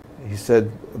 He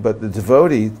said, but the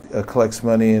devotee collects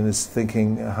money and is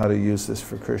thinking how to use this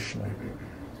for Krishna.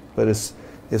 But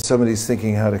if somebody's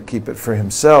thinking how to keep it for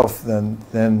himself,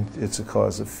 then it's a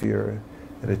cause of fear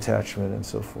and attachment and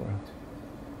so forth.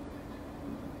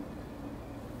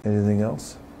 Anything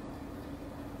else?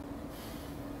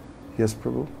 Yes,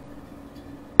 Prabhu?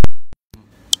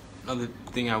 Another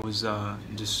thing I was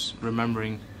just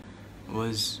remembering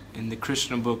was in the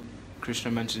Krishna book,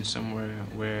 Krishna mentioned somewhere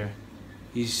where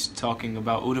he's talking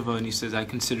about Uddhava, and he says, I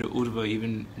consider Uddhava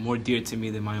even more dear to me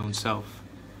than my own self.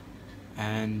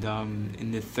 And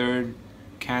in the 3rd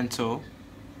canto,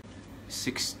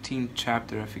 16th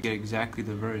chapter, I forget exactly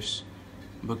the verse,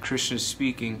 but Krishna's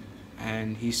speaking,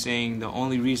 and he's saying the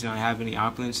only reason I have any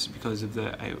opulence is because of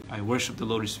I worship the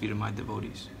lotus feet of my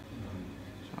devotees.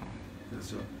 So.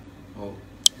 That's all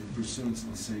pursuant to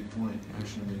the same point.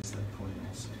 Krishna makes that point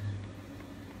also.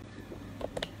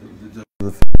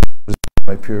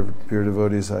 My pure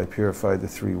devotees, I purify the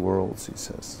 3 worlds, he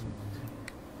says.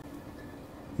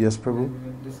 Yes, Prabhu?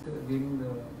 Reading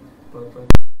the purpose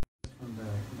from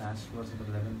the last verse of the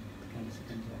 11th and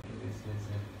 2nd chapter, it says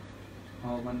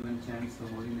how one chants the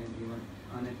holy name even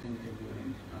unattentively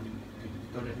and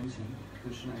without attention,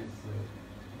 Krishna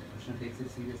takes it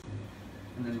seriously.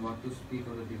 And then what to speak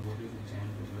of the devotees who chant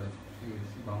because he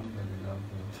is bound by the love.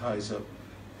 Ties up.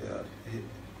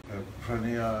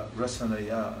 Pranaya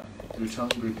Rasanaya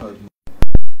Drutangripad.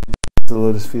 The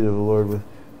lotus feet of the Lord with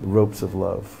the ropes of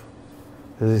love.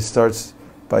 As he starts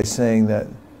by saying that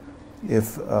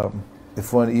if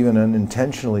one even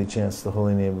unintentionally chants the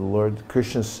holy name of the Lord,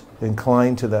 Krishna's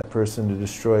inclined to that person to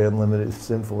destroy unlimited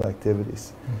sinful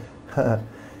activities. And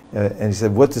he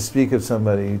said, what to speak of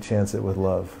somebody who chants it with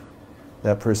love?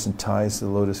 That person ties the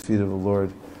lotus feet of the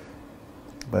Lord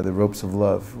by the ropes of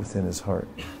love within his heart.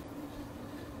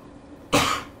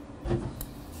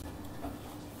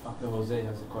 Dr. Jose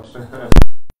has a question.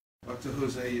 Dr.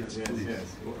 Jose, yes, please.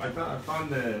 Yes. Well, I found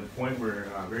the point where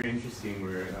very interesting,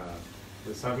 where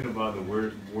it's talking about the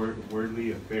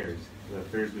worldly affairs, the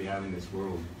affairs we have in this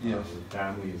world, Yes. With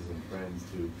families and friends,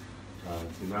 to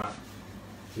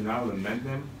not lament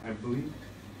them, I believe,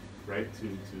 right?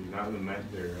 To not lament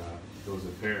those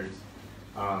affairs.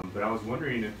 But I was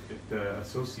wondering if the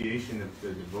association of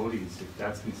the devotees, if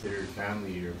that's considered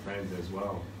family or friends as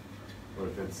well, or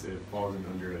if it falls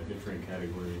under a different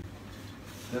category.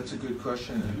 That's a good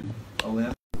question, and I'll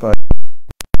answer by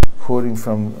quoting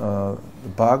from the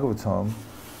Bhagavatam.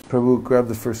 Prabhu, grab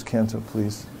the 1st canto,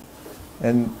 please.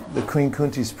 And the Queen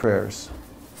Kunti's prayers.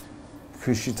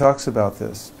 Because she talks about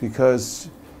this. Because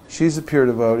she's a pure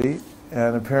devotee,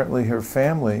 and apparently her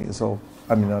family is all,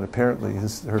 I mean not apparently,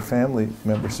 her family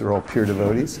members are all pure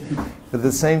devotees. But at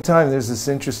the same time, there's this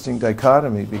interesting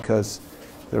dichotomy because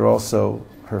they're also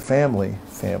her family.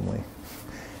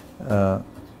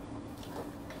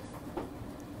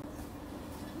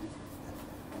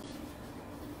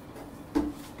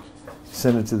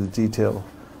 Send it to the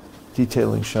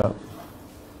detailing shop.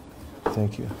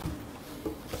 Thank you.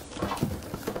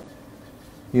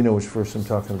 You know which verse I'm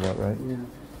talking about, right? Yeah.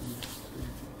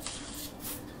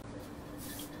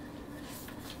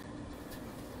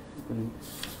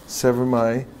 Sever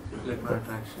my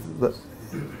Attraction.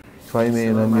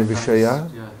 Tvaime Ananya Vishaya.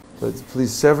 Yeah. But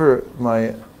please sever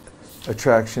my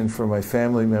attraction for my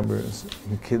family members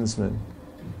and kinsmen.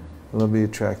 And let me be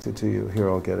attracted to you. Here,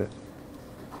 I'll get it.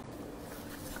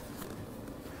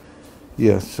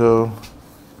 Yeah, so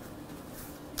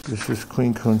this is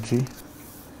Queen Kunti.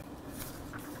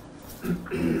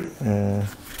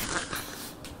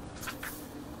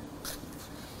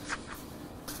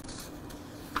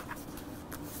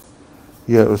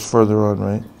 Yeah, it was further on,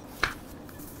 right?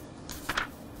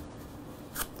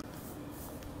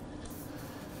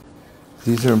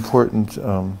 these are important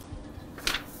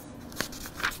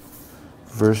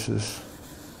verses.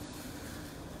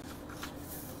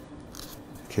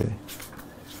 Okay.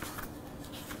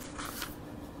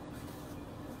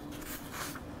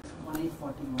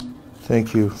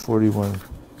 Thank you, 41.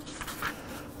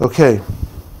 Okay.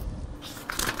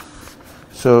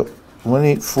 So,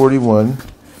 1841,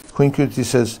 Queen Kunti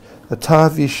says, Ata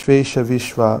Vishvesha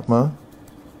Vishvatma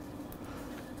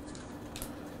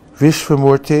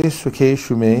Vishvamurte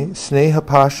Swakeshu me Sneha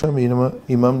Pasham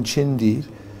Imam Chindi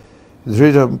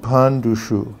Dhridam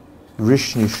Pandushu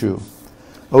Vrishnishu.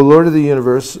 O Lord of the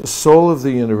universe, soul of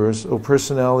the universe, O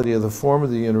personality of the form of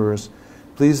the universe,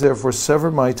 please therefore sever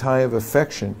my tie of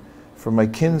affection from my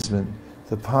kinsmen,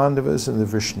 the Pandavas and the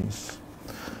Vrishnis.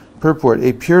 Purport: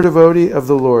 a pure devotee of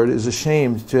the Lord is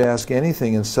ashamed to ask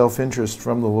anything in self-interest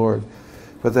from the Lord,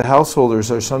 but the householders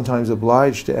are sometimes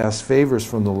obliged to ask favors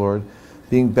from the Lord,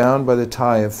 being bound by the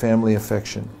tie of family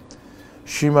affection.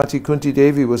 Srimati Kunti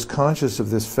Devi was conscious of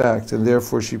this fact, and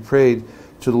therefore she prayed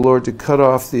to the Lord to cut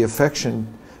off the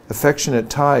affectionate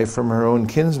tie from her own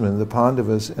kinsmen, the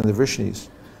Pandavas and the Vrishnis.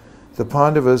 The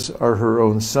Pandavas are her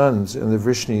own sons, and the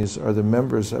Vrishnis are the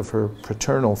members of her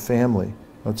paternal family.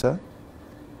 What's that?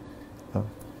 Oh.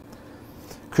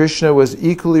 Krishna was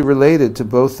equally related to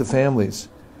both the families.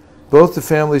 Both the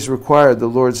families required the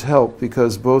Lord's help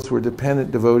because both were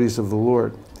dependent devotees of the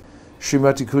Lord.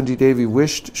 Srimati Kunti Devi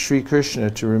wished Sri Krishna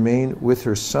to remain with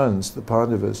her sons, the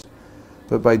Pandavas,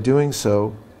 but by doing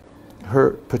so, her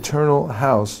paternal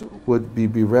house would be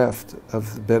bereft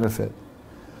of the benefit.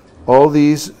 All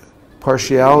these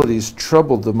partialities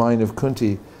troubled the mind of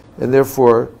Kunti, and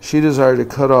therefore she desired to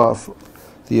cut off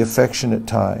the affectionate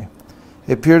tie.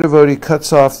 A pure devotee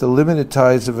cuts off the limited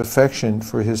ties of affection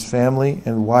for his family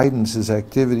and widens his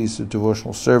activities of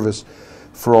devotional service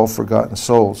for all forgotten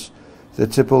souls. The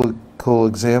typical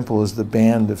example is the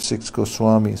band of 6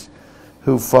 Goswamis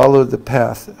who followed the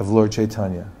path of Lord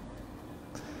Chaitanya.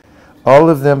 All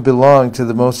of them belonged to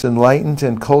the most enlightened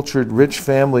and cultured rich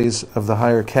families of the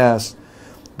higher caste,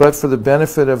 but for the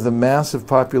benefit of the massive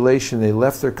population they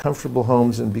left their comfortable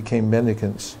homes and became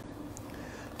mendicants.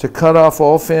 To cut off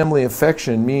all family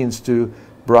affection means to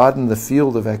broaden the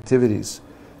field of activities.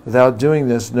 Without doing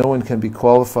this, no one can be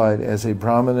qualified as a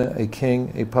brahmana, a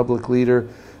king, a public leader,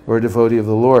 or a devotee of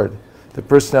the Lord. The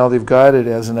personality of Godhead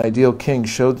as an ideal king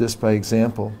showed this by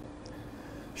example.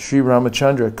 Sri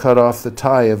Ramachandra cut off the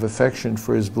tie of affection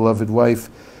for his beloved wife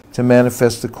to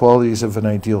manifest the qualities of an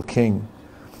ideal king.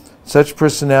 Such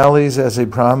personalities as a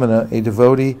brahmana, a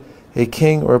devotee, a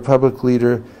king, or a public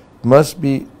leader must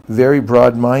be very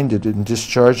broad-minded in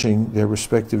discharging their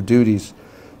respective duties.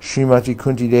 Srimati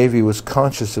Kunti Devi was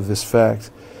conscious of this fact,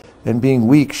 and being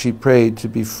weak, she prayed to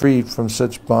be freed from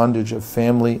such bondage of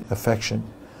family affection.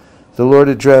 The Lord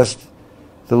is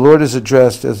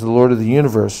addressed as the Lord of the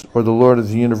universe, or the Lord of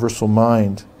the universal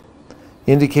mind,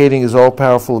 indicating his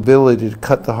all-powerful ability to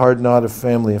cut the hard knot of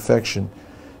family affection.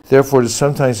 Therefore, it is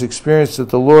sometimes experienced that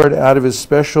the Lord, out of his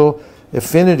special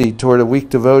affinity toward a weak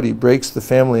devotee, breaks the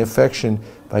family affection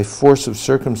by force of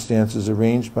circumstances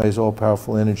arranged by his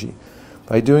all-powerful energy.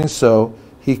 By doing so,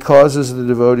 he causes the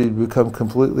devotee to become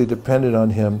completely dependent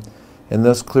on him, and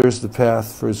thus clears the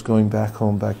path for his going back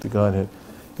home, back to Godhead.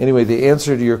 Anyway, the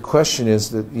answer to your question is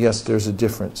that, yes, there's a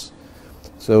difference.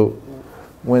 So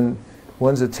when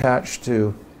one's attached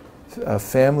to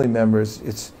family members,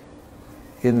 it's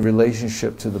in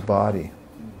relationship to the body.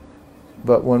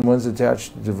 But when one's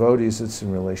attached to devotees, it's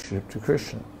in relationship to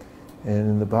Krishna. And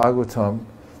in the Bhagavatam,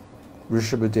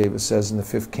 Rishabhadeva says in the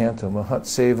 5th canto, Mahat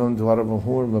Sevam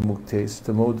Dvaravahurva Muktes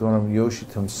Tamo Dvaram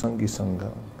Yoshitam Sangi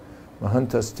Sangam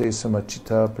Mahantaste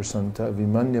Samachita Prasanta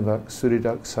Vimanyavak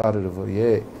Suridak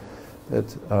Saradavoye. That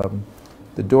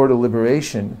the door to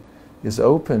liberation is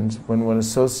opened when one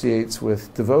associates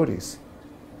with devotees.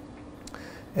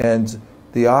 And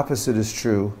the opposite is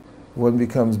true. One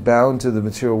becomes bound to the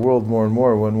material world more and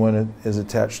more when one is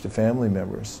attached to family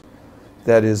members.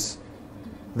 That is,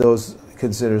 those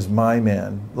considers my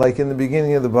man. Like in the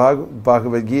beginning of the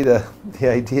Bhagavad Gita, the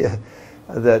idea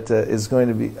that is going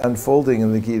to be unfolding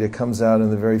in the Gita comes out in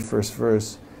the very first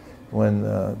verse when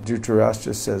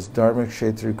Dhritarashtra says, Dharma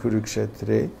kshetri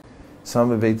kurukshetre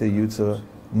samaveta yutsa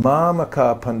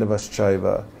mamaka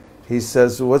pandavaschaiva. He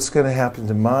says, what's going to happen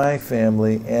to my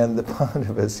family and the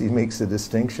Pandavas? He makes a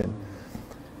distinction.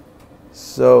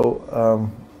 So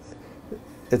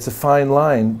it's a fine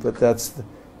line, but that's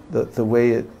the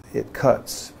way it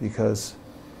cuts, because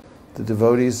the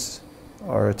devotees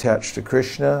are attached to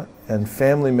Krishna and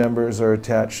family members are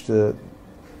attached to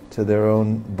their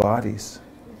own bodies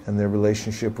and their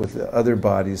relationship with the other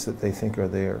bodies that they think are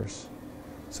theirs.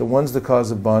 So one's the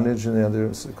cause of bondage and the other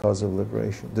is the cause of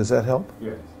liberation. Does that help?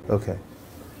 Yes. Okay.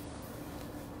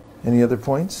 Any other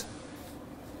points?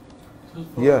 Just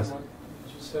Yes. what you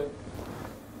just said.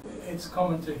 It's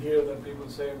common to hear that people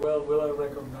say, well, will I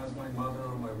recognize my mother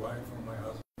or my wife or my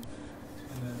husband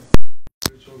in the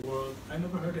spiritual world? I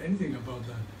never heard anything about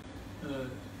that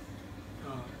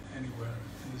anywhere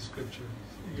in the scripture.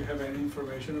 You have any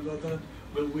information about that?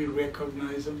 Will we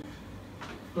recognize them?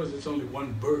 Because it's only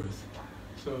one birth,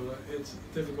 so it's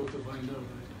difficult to find out,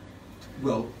 right?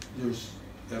 Well, there's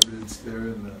evidence there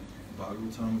in the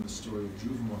Bhagavatam, the story of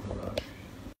Dhruva Maharaj.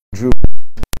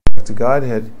 Dhruva, to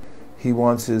Godhead, he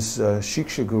wants his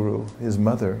Shiksha Guru, his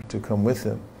mother, to come with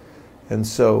him. And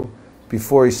so,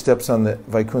 before he steps on the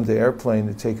Vaikuntha airplane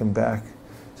to take him back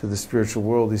to the spiritual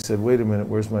world, he said, wait a minute,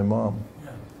 where's my mom?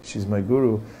 Yeah. She's my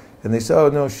guru. And they said, oh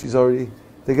no, she's already,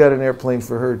 they got an airplane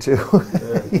for her too.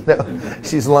 You know,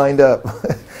 she's lined up.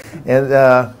 And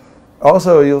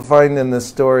also you'll find in the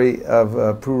story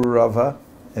of Pururava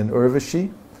and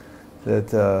Urvashi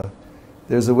that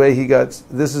there's a way he got,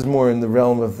 this is more in the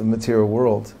realm of the material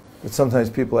world, but sometimes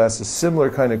people ask a similar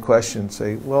kind of question,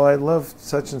 say, well, I love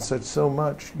such and such so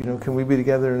much, you know, can we be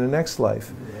together in the next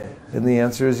life? And the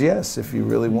answer is yes, if you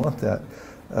really want that,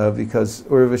 because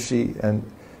Urvashi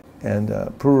and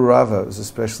Pururava was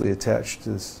especially attached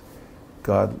to this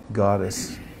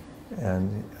goddess,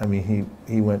 and I mean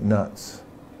he went nuts.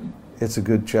 It's a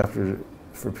good chapter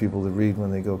for people to read when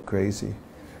they go crazy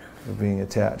for being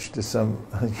attached to some,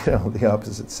 you know, the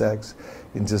opposite sex,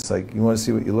 and just like, you want to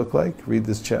see what you look like? Read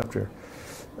this chapter.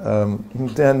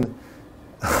 Then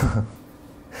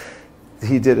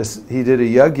he did a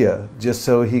yagya just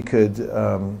so he could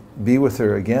be with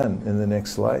her again in the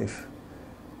next life,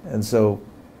 and so,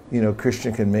 you know,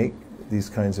 Krishna can make these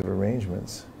kinds of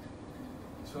arrangements.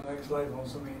 So next life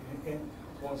also mean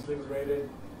once liberated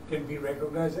can be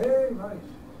recognized. Hey, right.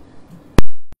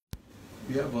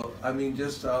 Yeah, well, I mean,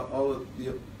 just all of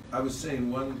the. I was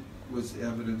saying one was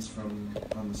evidence from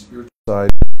on the spiritual side,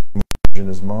 and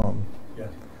his mom. Yeah.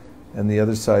 And the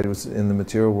other side was in the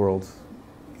material world,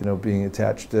 you know, being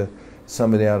attached to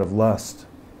somebody out of lust,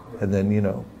 and then, you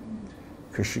know,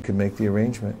 Krishna can make the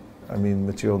arrangement. I mean,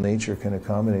 material nature can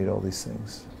accommodate all these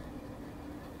things.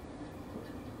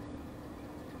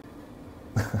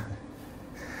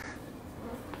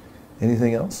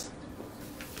 Anything else?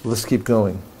 Let's keep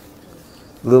going.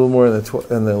 A little more in the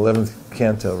 11th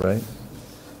canto, right?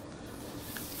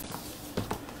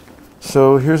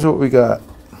 So here's what we got.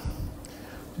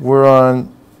 We're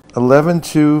on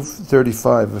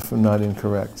 11-2-35, if I'm not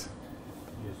incorrect.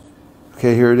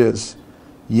 Okay, here it is.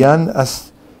 Yan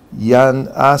astaya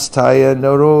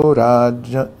noro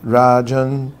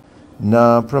rajan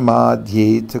na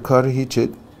pramadyeta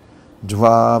karhichit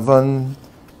dvavan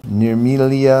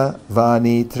nirmilya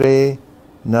vanitre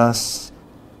nas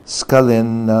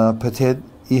skalin patet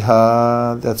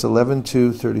iha. That's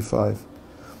 11-2-35.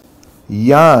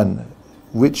 Yan,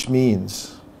 which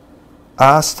means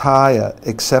astaya,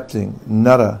 accepting,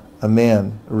 nara, a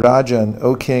man, rajan,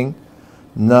 O king,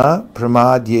 na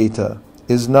pramadyeta,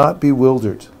 is not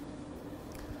bewildered,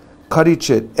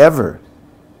 karichit, ever,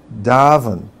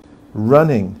 davan,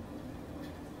 running,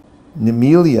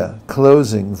 nimilya,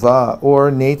 closing, va,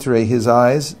 or netre, his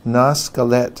eyes, na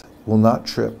skalet, will not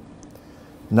trip,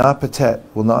 na patet,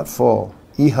 will not fall,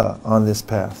 iha, on this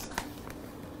path.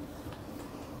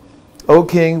 O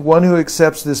king, one who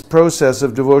accepts this process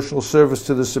of devotional service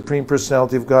to the Supreme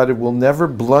Personality of Godhead will never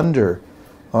blunder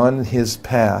on his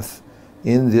path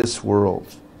in this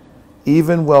world.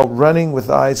 Even while running with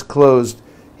eyes closed,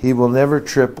 he will never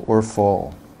trip or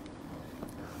fall.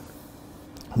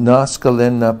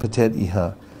 Naskalen na patet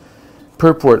iha.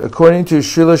 Purport. According to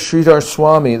Srila Sridhar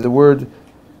Swami, the word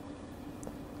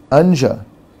anja,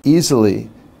 easily,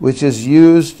 which is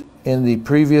used in the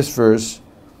previous verse,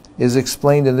 is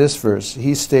explained in this verse.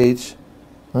 He states,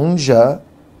 anja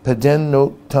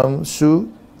padennotam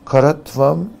su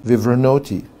karatvam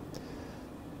vivranoti.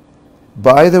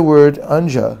 By the word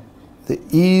anja, the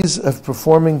ease of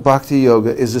performing bhakti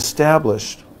yoga is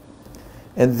established,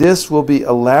 and this will be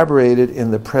elaborated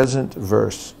in the present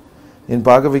verse. In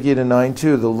Bhagavad Gita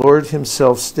 9.2, the Lord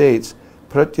himself states,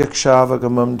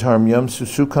 Pratyakshavagamam dharmyam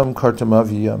susukam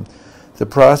kartamavyam. The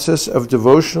process of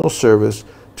devotional service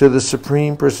to the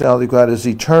Supreme Personality of God is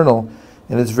eternal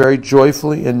and is very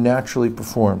joyfully and naturally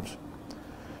performed.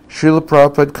 Srila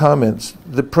Prabhupada comments,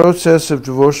 the process of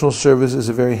devotional service is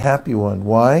a very happy one.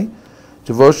 Why?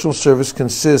 Devotional service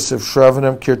consists of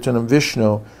Shravanam Kirtanam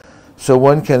Vishnu, so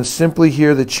one can simply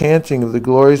hear the chanting of the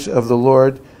glories of the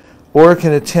Lord, or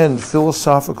can attend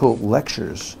philosophical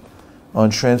lectures on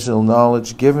transcendental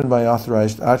knowledge given by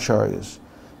authorized acharyas.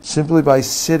 Simply by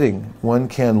sitting, one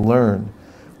can learn.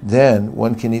 Then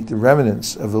one can eat the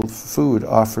remnants of the food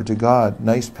offered to God,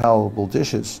 nice palatable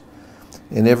dishes.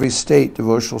 In every state,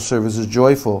 devotional service is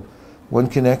joyful. One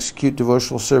can execute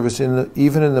devotional service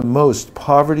even in the most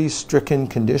poverty-stricken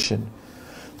condition.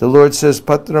 The Lord says,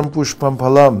 Patram pushpam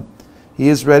palam. He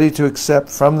is ready to accept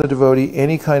from the devotee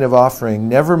any kind of offering,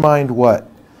 never mind what,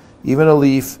 even a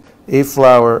leaf, a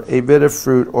flower, a bit of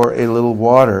fruit, or a little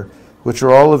water, which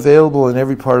are all available in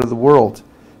every part of the world,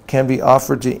 can be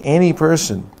offered to any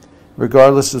person,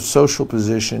 regardless of social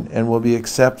position, and will be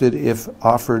accepted if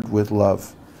offered with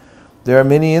love. There are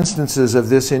many instances of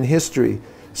this in history.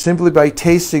 Simply by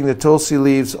tasting the tulsi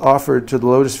leaves offered to the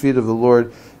lotus feet of the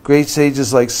Lord, great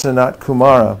sages like Sanat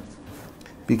Kumara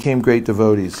became great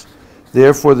devotees.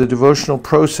 Therefore, the devotional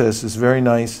process is very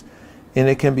nice, and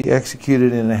it can be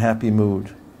executed in a happy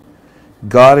mood.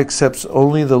 God accepts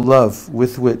only the love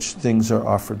with which things are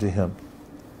offered to Him.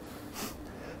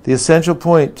 The essential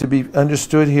point to be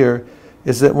understood here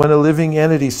is that when a living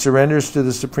entity surrenders to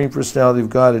the Supreme Personality of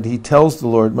Godhead, he tells the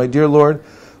Lord, My dear Lord,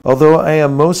 although I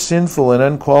am most sinful and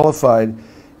unqualified,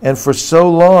 and for so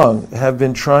long have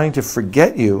been trying to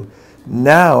forget you,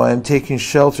 now I am taking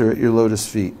shelter at your lotus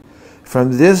feet.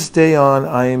 From this day on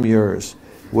I am yours.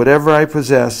 Whatever I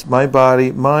possess, my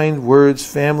body, mind, words,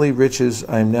 family, riches,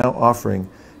 I am now offering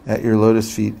at your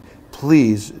lotus feet.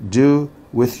 Please do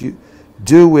with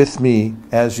me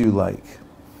as you like.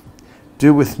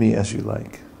 Do with me as you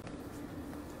like.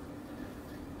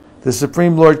 The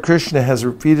Supreme Lord Krishna has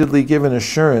repeatedly given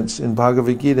assurance in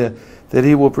Bhagavad Gita that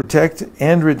He will protect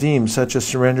and redeem such a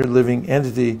surrendered living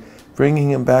entity, bringing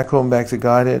him back home, back to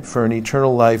Godhead for an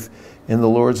eternal life in the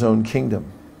Lord's own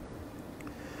kingdom.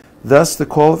 Thus, the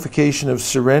qualification of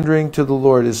surrendering to the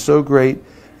Lord is so great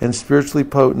and spiritually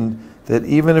potent that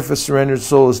even if a surrendered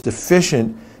soul is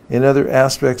deficient in other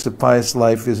aspects of pious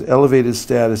life, his elevated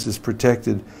status is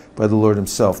protected by the Lord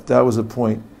Himself. That was a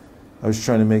point I was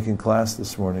trying to make in class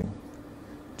this morning,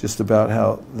 just about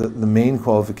how the main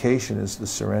qualification is the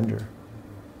surrender.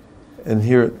 And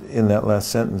here in that last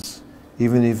sentence,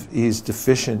 even if he's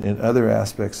deficient in other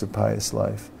aspects of pious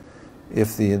life,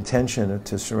 if the intention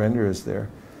to surrender is there,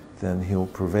 then he'll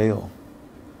prevail.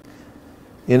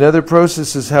 In other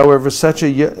processes, however, such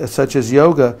as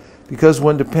yoga, because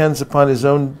one depends upon his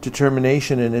own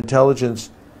determination and intelligence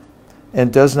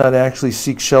and does not actually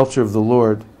seek shelter of the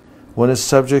Lord, one is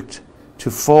subject to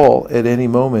fall at any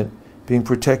moment, being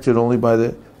protected only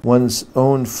by one's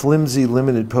own flimsy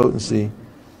limited potency.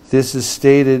 This is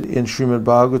stated in Srimad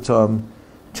Bhagavatam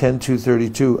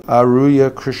 10.232, Aruya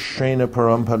Krishnena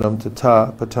Parampadam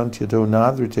Tata Patantyato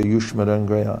Nadrita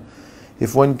Yushmadangreya.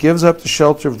 If one gives up the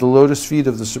shelter of the lotus feet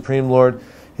of the Supreme Lord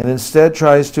and instead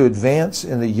tries to advance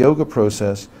in the yoga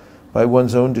process by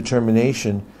one's own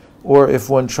determination, or if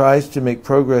one tries to make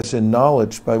progress in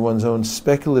knowledge by one's own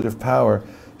speculative power,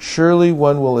 surely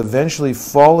one will eventually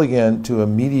fall again to a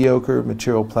mediocre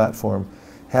material platform,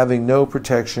 having no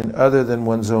protection other than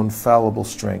one's own fallible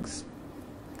strength.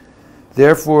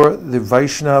 Therefore, the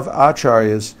Vaishnava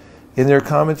Acharyas, in their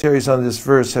commentaries on this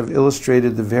verse, have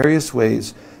illustrated in various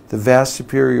ways the vast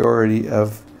superiority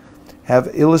of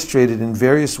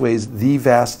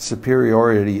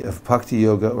bhakti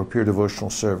yoga or pure devotional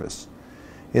service.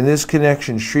 In this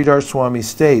connection, Sridhar Swami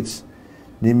states,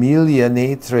 Nimilya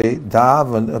netre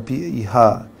davan api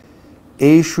iha,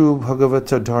 eshu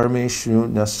bhagavata dharmeshu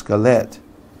naskalet,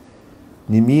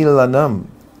 nimilanam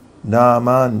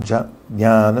naman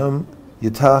jnanam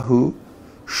yatahu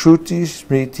shruti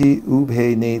smriti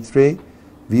ubhe netre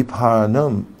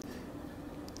viparanam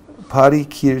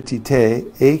parikirtite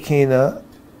ekena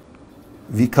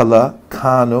vikala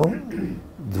kano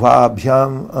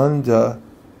dvabhyam anda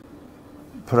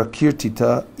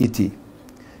prakirtita iti.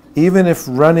 Even if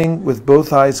running with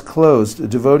both eyes closed, a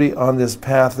devotee on this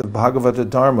path of Bhagavata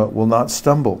Dharma will not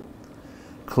stumble.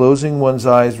 Closing one's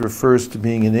eyes refers to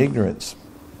being in ignorance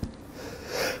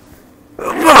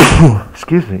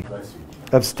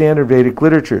of standard Vedic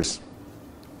literatures.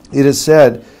 It is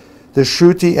said, the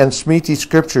Shruti and Smriti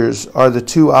scriptures are the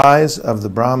two eyes of the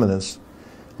Brahmanas.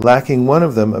 Lacking one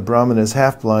of them, a Brahmana is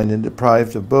half blind, and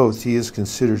deprived of both, he is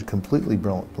considered completely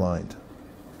blind.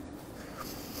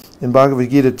 In Bhagavad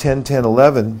Gita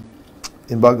 10.10.11,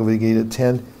 in Bhagavad Gita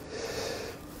 10,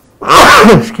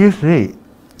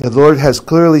 the Lord has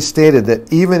clearly stated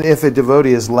that even if a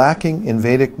devotee is lacking in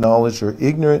Vedic knowledge or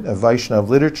ignorant of Vaishnava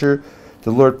literature,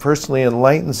 the Lord personally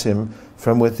enlightens him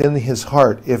from within his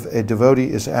heart if the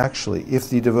devotee is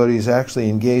actually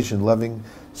engaged in loving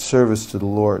service to the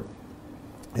Lord.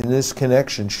 In this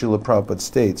connection, Srila Prabhupada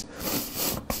states,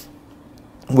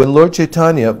 when Lord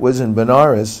Chaitanya was in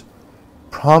Benares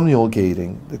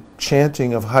promulgating the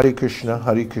chanting of Hare Krishna,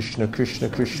 Krishna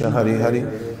Krishna, Hare Hare,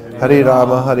 Hare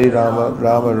Rama,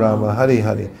 Rama Rama, Hare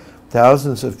Hare,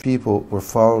 thousands of people were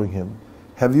following him.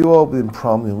 Have you all been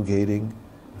promulgating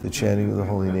the chanting of the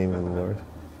holy name of the Lord?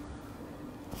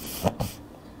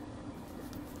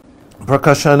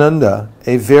 Prakashananda,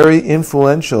 a very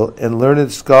influential and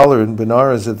learned scholar in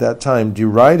Benares at that time,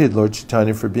 derided Lord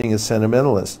Chaitanya for being a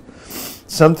sentimentalist.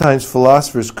 Sometimes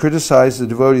philosophers criticize the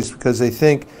devotees because they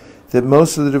think that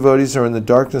most of the devotees are in the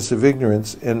darkness of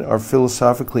ignorance and are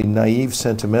philosophically naive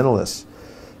sentimentalists.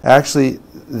 Actually,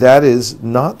 that is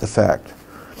not the fact.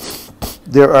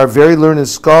 There are very learned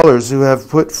scholars who have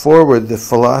put forward the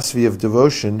philosophy of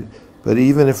devotion, but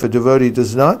even if a devotee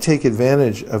does not take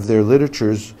advantage of their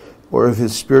literatures or of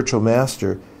his spiritual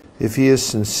master, if he is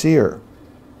sincere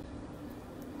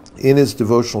in his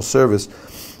devotional service,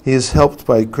 he is helped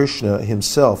by Krishna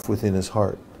himself within his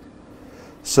heart.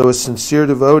 So a sincere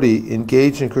devotee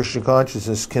engaged in Krishna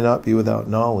consciousness cannot be without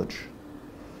knowledge.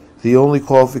 The only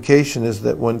qualification is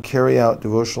that one carry out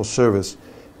devotional service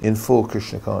in full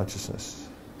Krishna consciousness.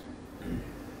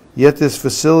 Yet this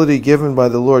facility given by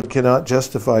the Lord cannot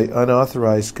justify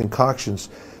unauthorized concoctions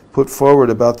put forward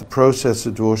about the process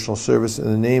of devotional service in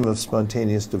the name of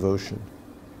spontaneous devotion.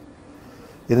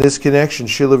 In this connection,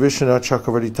 Srila Vishwanath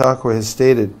Chakravarti Thakur has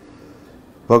stated,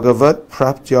 Bhagavat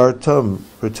praptyartam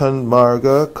ritan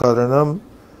marga karanam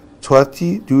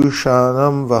twati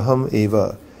dushanam vaham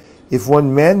eva. If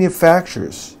one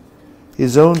manufactures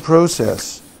his own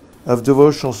process of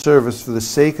devotional service for the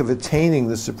sake of attaining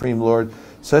the Supreme Lord,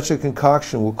 such a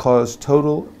concoction will cause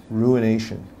total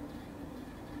ruination.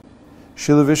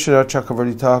 Srila Vishwanath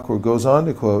Chakravarti Thakur goes on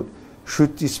to quote,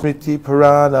 Shruti Smriti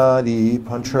Paranadi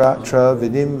Pancharatra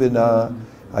Vidim Vina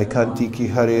Aikantiki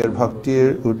Harir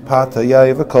Bhaktir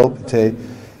Utpatayaiva Kalpite.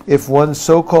 If one's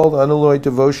so-called unalloyed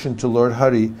devotion to Lord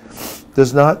Hari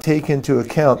does not take into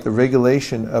account the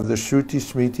regulation of the Shruti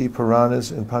Smriti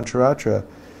Puranas and Pancharatra,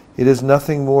 it is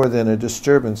nothing more than a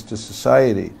disturbance to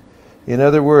society. In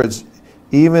other words,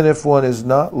 even if one is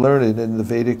not learned in the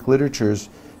Vedic literatures,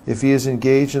 if he is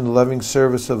engaged in the loving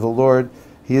service of the Lord,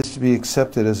 he is to be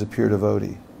accepted as a pure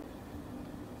devotee.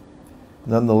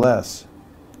 Nonetheless,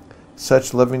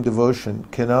 such loving devotion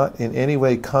cannot in any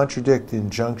way contradict the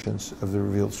injunctions of the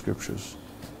revealed scriptures.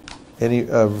 Any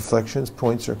reflections,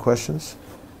 points, or questions?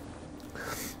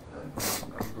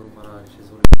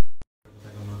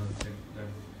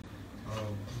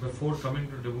 Before coming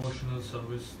to devotional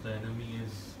service, the enemy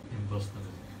is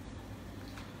impersonalism.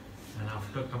 And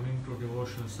after coming to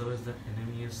devotional service, the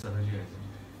enemy is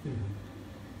Sahajism.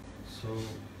 So,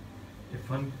 if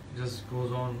one just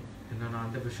goes on in an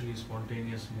artificially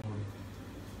spontaneous mode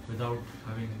without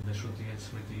having the Shruti and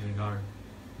Smriti regard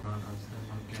Puranas, then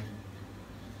one can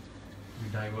be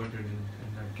diverted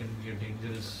and that can be a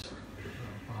dangerous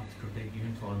path to take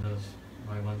even for others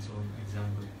by one's own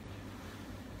example.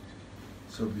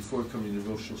 So before coming to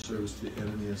devotional service, the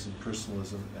enemy is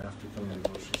impersonalism. After coming to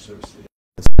devotional service, the enemy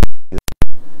is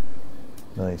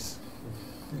nice.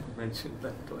 You mentioned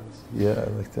that once. Yeah, I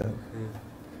like that.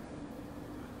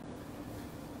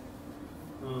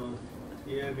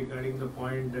 Yeah, regarding the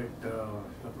point that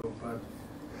Prabhupada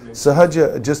mentioned.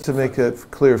 Sahaja, just to make it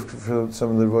clear for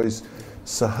some of the devotees,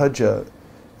 Sahaja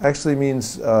actually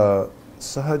means,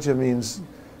 Sahaja means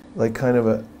like kind of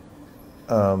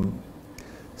a,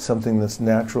 something that's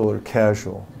natural or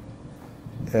casual.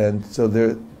 And so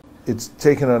there, it's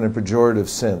taken on a pejorative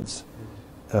sense,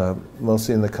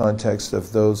 mostly in the context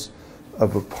of those,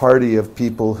 of a party of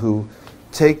people who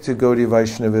take to Gaudiya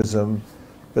Vaishnavism,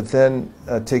 but then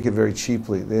take it very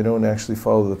cheaply. They don't actually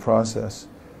follow the process.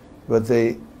 But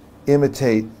they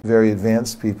imitate very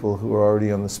advanced people who are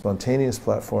already on the spontaneous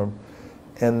platform,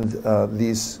 and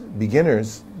these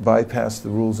beginners bypass the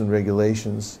rules and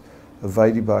regulations of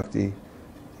Vaidhi Bhakti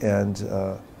and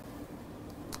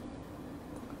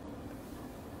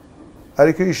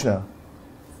Hare Krishna.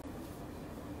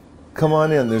 Come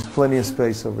on in, there's plenty of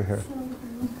space over here.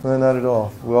 No, not at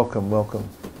all. Welcome, welcome.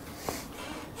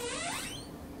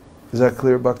 Is that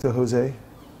clear, Bhakta Jose,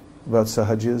 about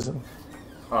Sahajism?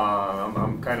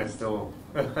 I'm kind of still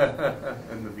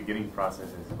in the beginning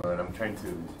processes, but I'm trying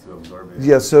to absorb it.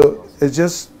 Yeah, so it's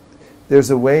just, there's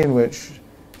a way in which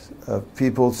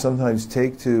people sometimes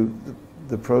take to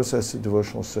the process of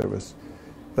devotional service,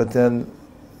 but then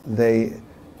they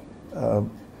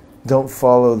don't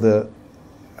follow the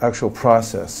actual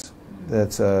process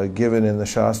that's given in the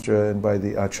Shastra and by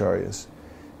the Acharyas.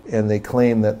 And they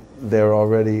claim that they're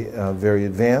already very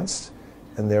advanced,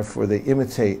 and therefore they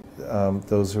imitate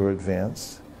those who are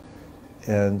advanced.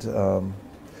 And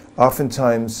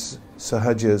oftentimes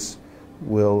sahajas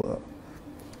will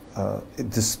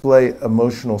display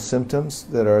emotional symptoms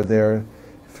that are there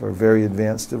for very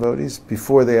advanced devotees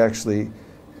before they actually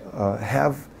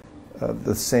have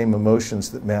the same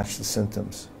emotions that match the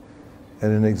symptoms.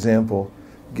 And an example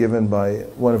given by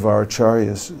one of our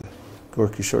acharyas,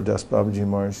 Gaur-Kishore Das Babaji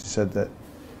Maharaj, said that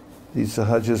these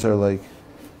sahajas are like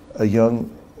a young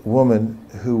woman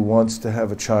who wants to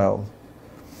have a child,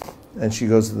 and she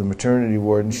goes to the maternity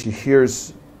ward and she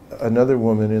hears another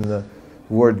woman in the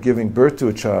ward giving birth to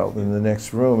a child in the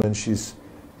next room, and she's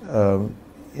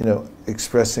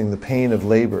expressing the pain of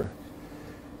labor.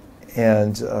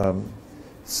 And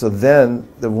so then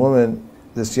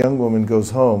this young woman goes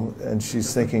home and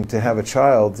she's thinking, to have a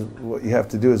child, what you have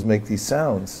to do is make these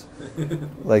sounds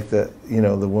like the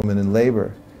woman in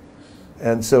labor.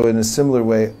 And so in a similar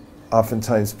way,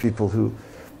 oftentimes people who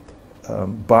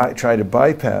try to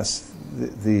bypass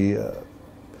the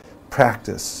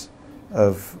practice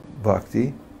of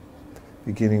bhakti,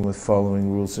 beginning with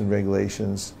following rules and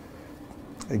regulations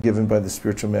given by the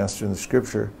spiritual master in the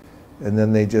scripture, and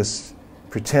then they just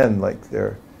pretend like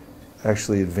they're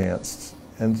actually advanced.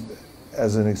 And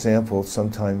as an example,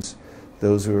 sometimes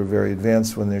those who are very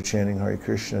advanced, when they're chanting Hare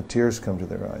Krishna, tears come to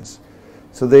their eyes.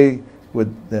 So they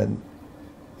would then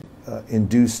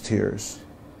induce tears,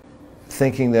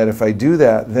 thinking that if I do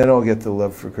that, then I'll get the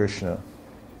love for Krishna.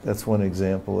 That's one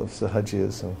example of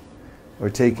sahajism.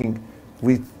 Or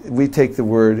we take the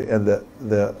word and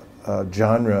the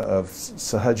genre of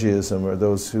sahajism, or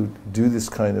those who do this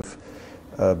kind of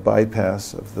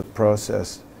bypass of the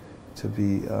process, to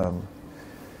be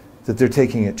that they're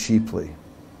taking it cheaply.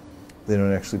 They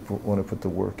don't actually want to put the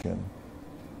work in,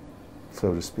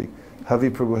 so to speak. Havi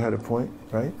Prabhu had a point,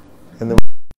 right? And then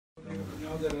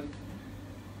now that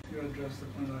you addressed the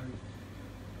point,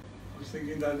 I was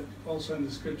thinking that also in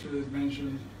the scripture is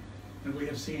mentioned, and we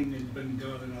have seen in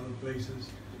Bengal and other places,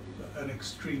 an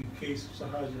extreme case of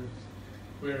sahajas,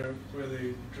 where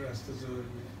they dressed as a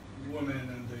woman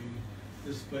and they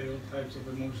display all types of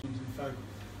emotions. In fact,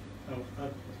 at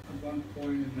one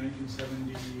point in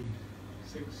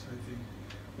 1976, I think,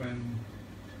 when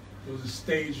there was a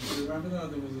stage, do you remember that?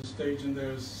 There was a stage and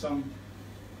there's some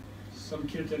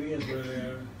kirtaniyas were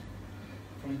there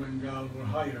from Bengal were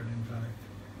hired, in fact.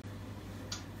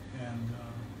 And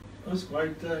it was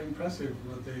quite impressive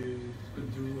what they could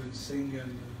do and sing,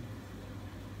 and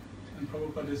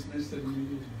Prabhupada dismissed it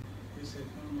immediately. He said,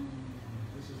 no,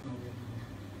 this is not what we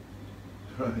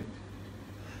want. right,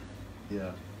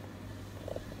 yeah.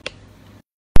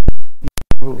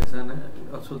 Yes, and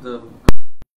also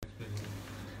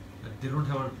they don't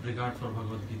have a regard for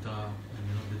Bhagavad Gita, and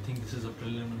they think this is a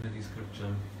preliminary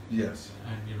scripture. Yes.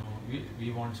 And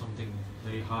we want something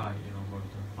very high, about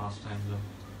the pastimes of.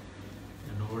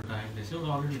 And over time they say, oh, I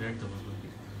already read the Bhagavad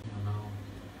Gita. Now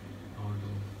I want to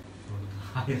go to the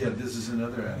higher. Yeah, this is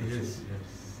another attitude. Yes.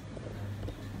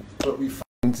 But we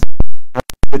find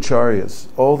acharyas,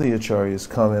 all the acharyas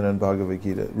comment on Bhagavad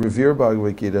Gita, revere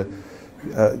Bhagavad Gita.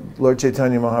 Lord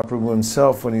Chaitanya Mahaprabhu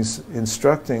himself, when he's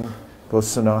instructing both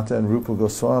Sanatana and Rupa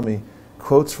Goswami,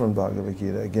 quotes from Bhagavad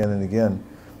Gita again and again.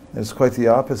 And it's quite the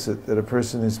opposite, that a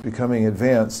person who's becoming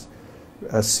advanced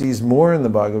sees more in the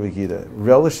Bhagavad Gita,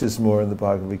 relishes more in the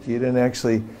Bhagavad Gita, and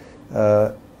actually,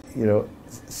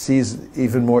 sees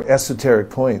even more esoteric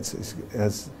points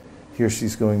as he or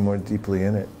she's going more deeply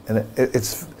in it. And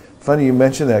it's funny you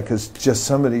mention that, because just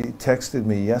somebody texted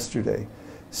me yesterday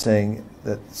saying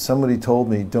that somebody told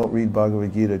me, don't read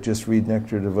Bhagavad Gita, just read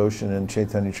Nectar Devotion and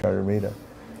Chaitanya Charitamrita.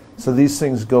 So these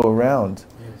things go around.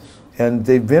 Yes. And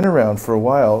they've been around for a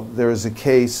while. There was a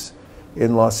case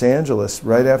in Los Angeles,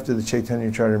 right after the Chaitanya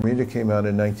Charitamrita came out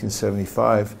in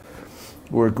 1975,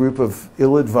 where a group of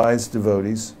ill-advised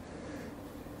devotees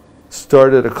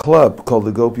started a club called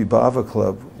the Gopi Bhava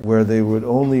Club, where they would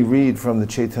only read from the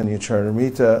Chaitanya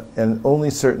Charitamrita and only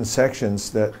certain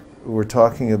sections that were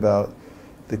talking about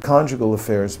the conjugal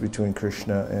affairs between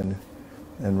Krishna and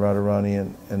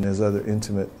Radharani and his other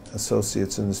intimate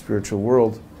associates in the spiritual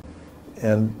world.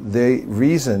 And they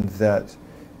reasoned that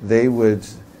they would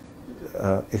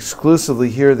exclusively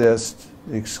hear this,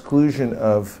 the exclusion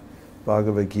of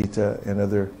Bhagavad Gita and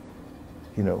other,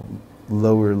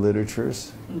 lower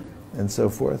literatures and so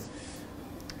forth.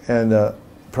 And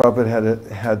Prabhupada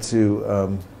had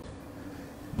to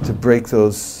break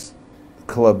those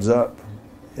clubs up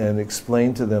and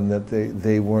explain to them that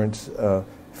they weren't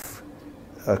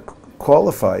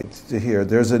qualified to hear.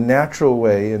 There's a natural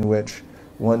way in which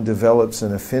one develops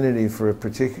an affinity for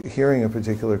hearing a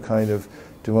particular kind of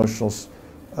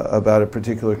about a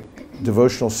particular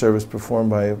devotional service performed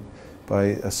by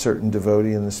a certain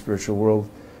devotee in the spiritual world.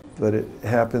 but it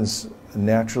happens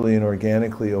naturally and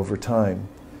organically over time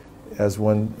as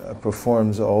one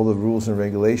performs all the rules and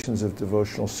regulations of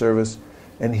devotional service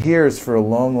and hears for a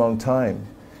long, long time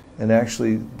and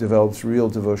actually develops real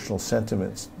devotional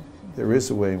sentiments. There is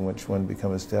a way in which one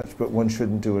becomes attached, but one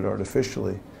shouldn't do it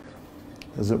artificially,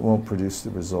 because it won't produce the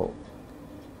result.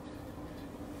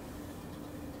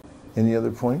 Any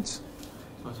other points?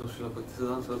 So Srila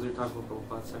Bhaktisiddhanta Saraswati Thakur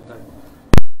Prabhupada said that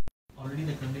already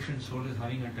the conditioned soul is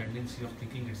having a tendency of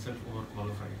thinking itself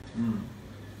overqualified.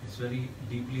 It's very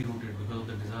deeply rooted because of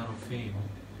the desire of fame.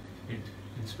 In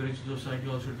spiritual society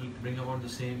also it will bring about the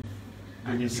same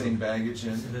Bring the same baggage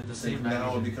in. The same now baggage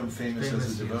I'll in. become famous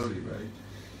as a devotee, right?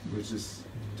 Which is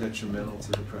detrimental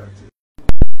to the practice.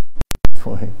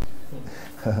 Point.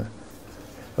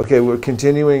 Okay, we're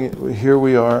continuing. Here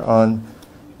we are on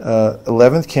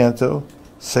 11th canto,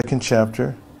 2nd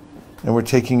chapter, and we're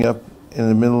taking up in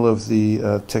the middle of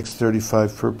the text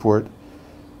 35 purport.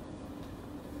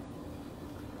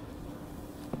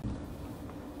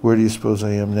 Where do you suppose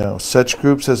I am now? Such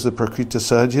groups as the Prakrita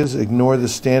Sahajas ignore the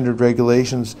standard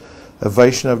regulations of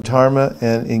Vaishnava Dharma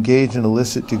and engage in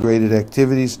illicit, degraded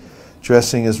activities,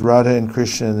 dressing as Radha and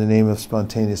Krishna in the name of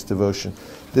spontaneous devotion.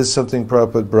 This is something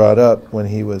Prabhupada brought up when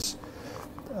he was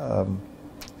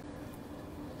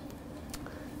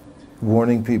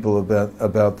warning people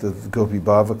about the Gopi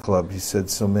Bhava Club. He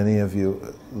said, so many of you,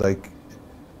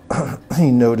 he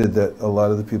noted that a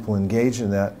lot of the people engaged in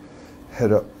that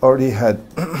had already had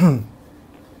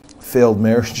failed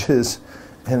marriages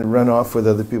and run off with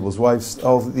other people's wives,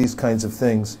 all these kinds of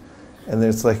things. And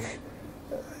there's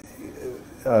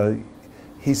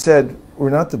he said, we're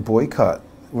not to boycott.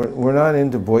 We're not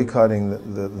into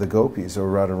boycotting the gopis or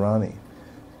Radharani.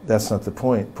 That's not the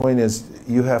point. Point is,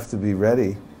 you have to be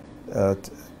ready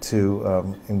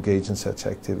to engage in such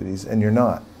activities, and you're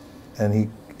not.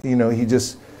 And he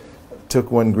just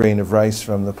took one grain of rice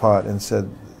from the pot and said,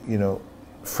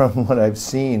 from what I've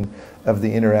seen of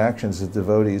the interactions of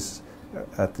devotees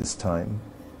at this time,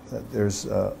 that there's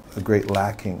a great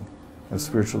lacking of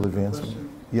spiritual advancement. Question.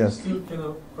 Yes? Still,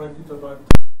 Prakrita,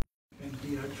 can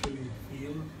he actually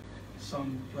feel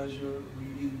some pleasure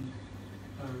reading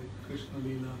Krishna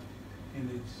Lila in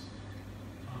its...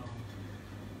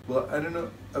 Well, I don't know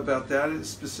about that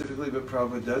specifically, but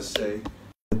Prabhupada does say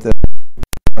that the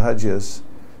Sahajas,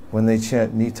 when they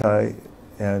chant Nitai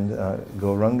and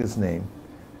Gauranga's name,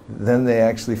 then they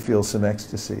actually feel some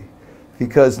ecstasy.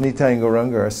 Because Nitai and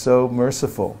Gauranga are so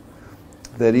merciful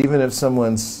that even if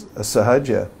someone's a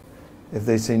Sahaja, if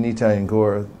they say Nitai and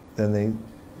Gaur, then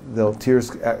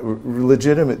tears,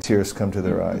 legitimate tears come to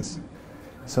their eyes.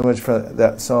 So much for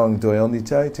that song, Doyal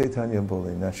Nitai Chaitanya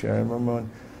Boli Nachyaram Ramon.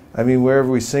 I mean, wherever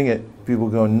we sing it, people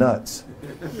go nuts.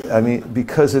 I mean,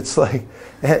 because it's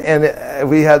and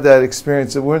we had that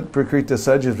experience. It weren't Prakrita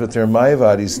Sahajas, but they're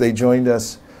Mayavadis. They joined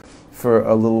us for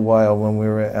a little while when we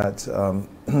were at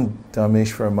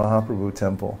Dhameshwara Mahaprabhu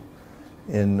Temple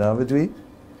in Navadvip.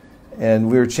 And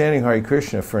we were chanting Hare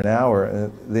Krishna for an hour,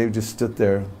 and they just stood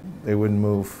there. They wouldn't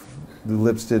move. The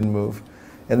lips didn't move.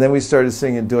 And then we started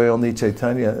singing Doyal Ni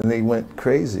Chaitanya, and they went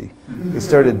crazy. They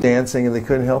started dancing, and they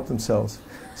couldn't help themselves.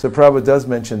 So Prabhupada does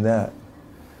mention that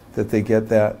they get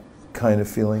that kind of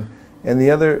feeling. And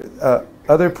the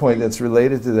other point that's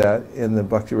related to that in the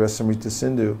Bhakti Rasamrita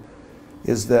Sindhu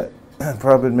is that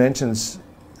Prabhupada mentions,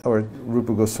 or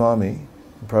Rupa Goswami,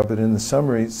 Prabhupada in the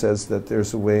summary says that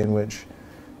there's a way in which,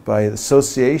 by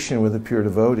association with a pure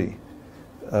devotee,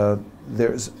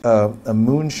 there's a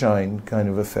moonshine kind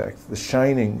of effect. The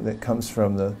shining that comes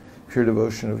from the pure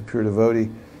devotion of a pure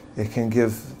devotee, it can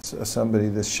give somebody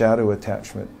this shadow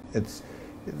attachment.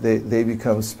 They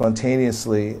become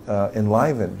spontaneously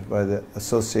enlivened by the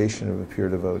association of a pure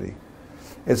devotee.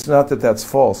 It's not that that's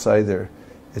false either.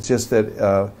 It's just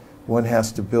that one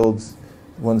has to build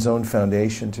one's own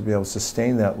foundation to be able to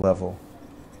sustain that level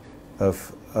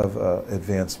of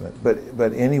advancement.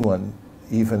 But anyone,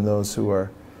 even those who are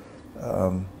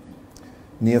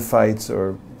neophytes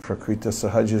or Prakrita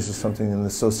Sahajas or something in the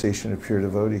association of pure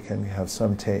devotee, can have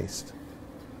some taste.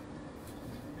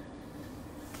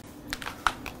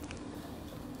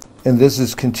 And this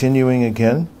is continuing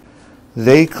again.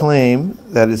 They claim,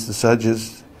 that is the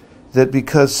Sahajas, that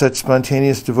because such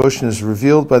spontaneous devotion is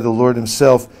revealed by the Lord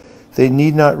Himself, they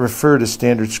need not refer to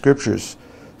standard scriptures.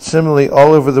 Similarly,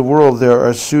 all over the world there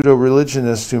are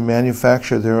pseudo-religionists who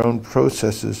manufacture their own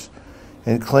processes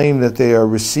and claim that they are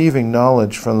receiving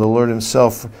knowledge from the Lord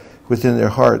Himself within their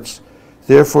hearts.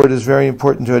 Therefore, it is very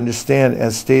important to understand,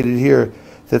 as stated here,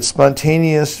 that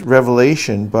spontaneous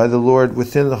revelation by the Lord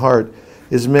within the heart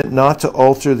is meant not to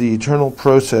alter the eternal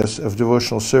process of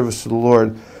devotional service to the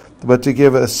Lord, but to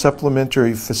give a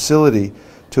supplementary facility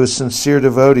to a sincere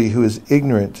devotee who is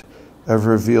ignorant of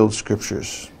revealed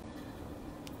scriptures.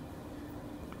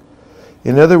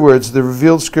 In other words, the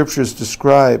revealed scriptures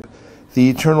describe the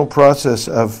eternal process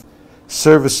of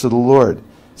service to the Lord.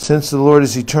 Since the Lord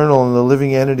is eternal and the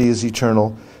living entity is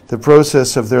eternal, the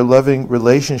process of their loving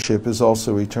relationship is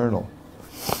also eternal.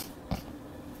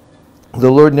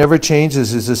 The Lord never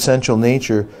changes his essential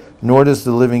nature, nor does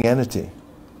the living entity.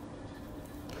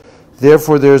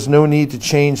 Therefore, there is no need to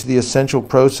change the essential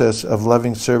process of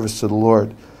loving service to the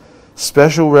Lord.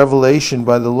 Special revelation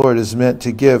by the Lord is meant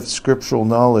to give scriptural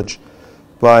knowledge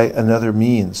by another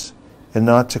means, and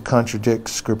not to contradict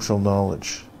scriptural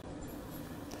knowledge.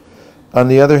 On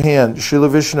the other hand, Srila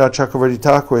Vishwanath Chakravarti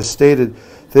Thakur has stated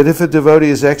that if a devotee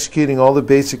is executing all the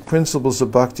basic principles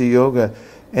of Bhakti Yoga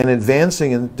and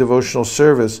advancing in devotional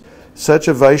service, such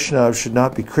a Vaishnava should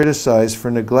not be criticized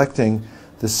for neglecting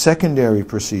the secondary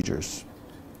procedures.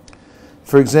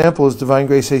 For example, His Divine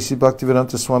Grace A.C.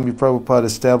 Bhaktivedanta Swami Prabhupada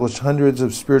established hundreds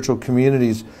of spiritual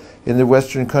communities in the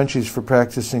Western countries for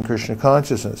practicing Krishna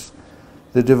consciousness.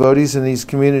 The devotees in these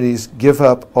communities give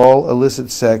up all illicit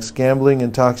sex, gambling,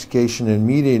 intoxication, and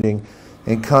meat eating,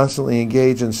 and constantly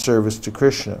engage in service to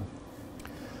Krishna.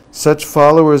 Such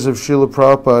followers of Srila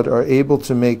Prabhupada are able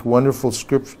to make wonderful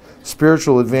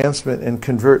spiritual advancement and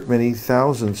convert many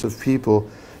thousands of people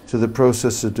to the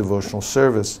process of devotional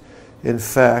service. In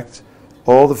fact,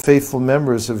 all the faithful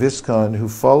members of ISKCON who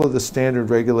follow the standard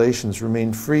regulations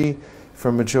remain free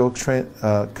from material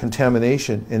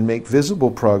contamination and make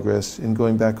visible progress in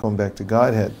going back home, back to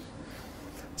Godhead.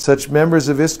 Such members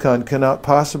of ISKCON cannot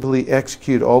possibly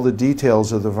execute all the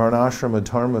details of the Varnashrama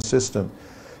Dharma system.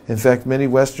 In fact, many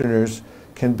Westerners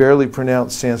can barely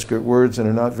pronounce Sanskrit words and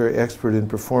are not very expert in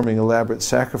performing elaborate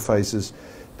sacrifices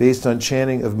based on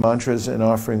chanting of mantras and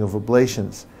offering of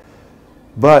oblations.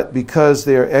 But because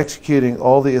they are executing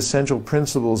all the essential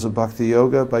principles of Bhakti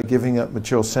Yoga by giving up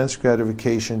material sense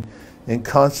gratification and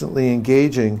constantly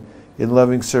engaging in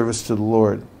loving service to the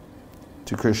Lord,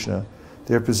 to Krishna,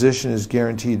 their position is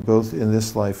guaranteed both in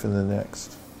this life and the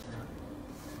next.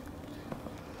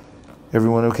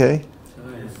 Everyone okay?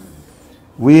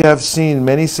 We have seen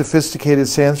many sophisticated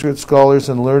Sanskrit scholars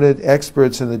and learned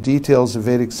experts in the details of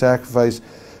Vedic sacrifice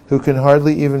who can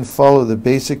hardly even follow the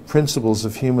basic principles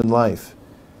of human life,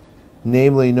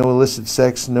 namely no illicit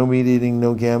sex, no meat eating,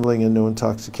 no gambling, and no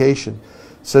intoxication.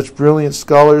 Such brilliant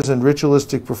scholars and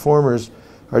ritualistic performers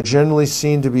are generally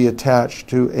seen to be attached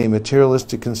to a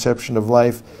materialistic conception of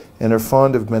life and are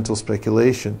fond of mental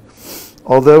speculation.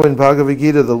 Although in Bhagavad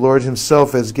Gita the Lord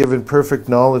himself has given perfect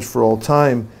knowledge for all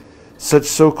time, such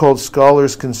so-called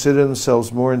scholars consider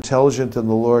themselves more intelligent than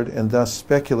the Lord and thus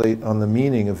speculate on the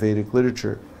meaning of Vedic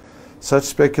literature. Such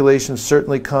speculation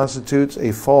certainly constitutes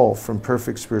a fall from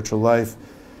perfect spiritual life.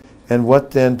 And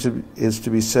what then is to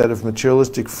be said of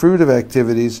materialistic fruitive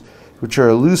activities which are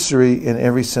illusory in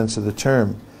every sense of the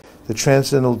term? The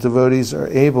transcendental devotees are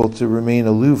able to remain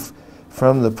aloof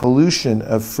from the pollution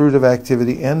of fruitive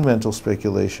activity and mental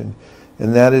speculation,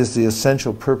 and that is the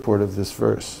essential purport of this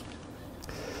verse.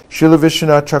 Srila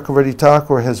Vishwanath Chakravarti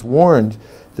Thakur has warned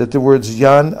that the words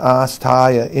yan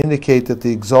astaya indicate that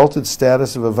the exalted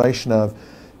status of a Vaishnava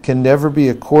can never be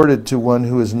accorded to one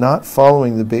who is not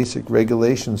following the basic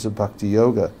regulations of Bhakti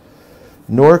Yoga,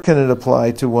 nor can it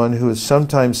apply to one who is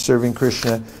sometimes serving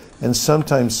Krishna and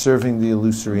sometimes serving the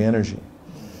illusory energy,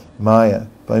 Maya,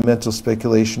 by mental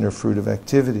speculation or fruitive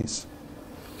activities.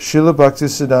 Srila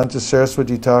Bhaktisiddhanta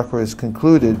Saraswati Thakur has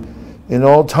concluded, in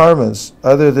all dharmas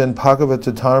other than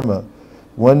Bhagavata Dharma,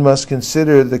 one must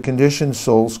consider the conditioned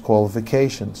soul's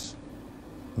qualifications.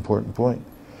 Important point.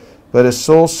 But a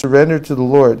soul surrendered to the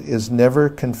Lord is never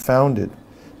confounded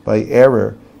by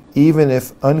error, even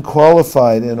if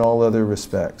unqualified in all other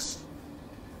respects.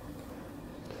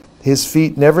 His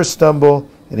feet never stumble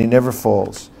and he never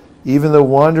falls. Even though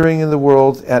wandering in the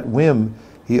world at whim,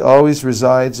 he always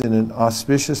resides in an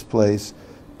auspicious place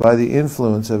by the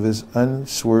influence of his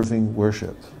unswerving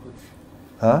worship.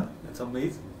 Huh? That's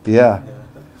amazing. Yeah.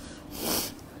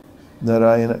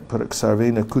 Narayana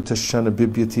Paraksarvena Kutashana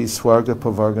Bibhyati Swarga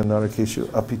Pavarga Narakeshu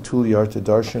Apitulyarta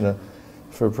Darshana.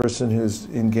 For a person who's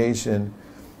engaged in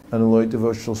unalloyed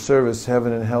devotional service,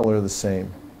 heaven and hell are the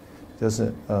same.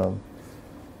 Doesn't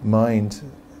mind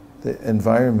the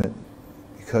environment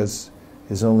because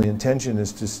his only intention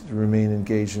is to remain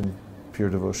engaged in pure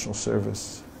devotional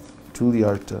service.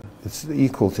 Tulyarta, it's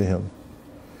equal to him.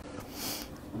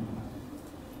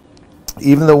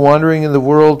 Even though wandering in the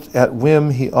world at whim,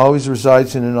 he always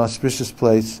resides in an auspicious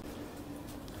place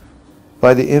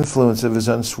by the influence of his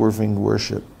unswerving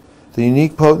worship. The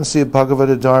unique potency of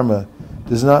Bhagavata Dharma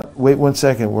does not, wait 1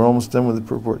 second, we're almost done with the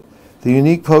purport. The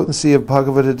unique potency of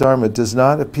Bhagavata Dharma does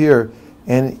not appear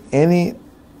in any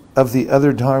of the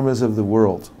other dharmas of the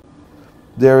world.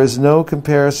 There is no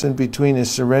comparison between a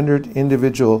surrendered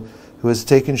individual who has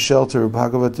taken shelter of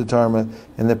Bhagavata Dharma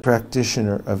and the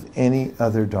practitioner of any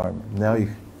other dharma. Now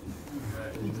you,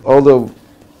 although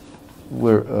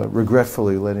we're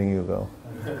regretfully letting you go.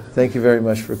 Thank you very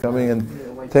much for coming, and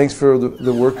thanks for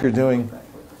the work you're doing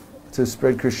to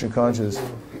spread Krishna consciousness.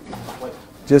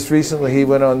 Just recently he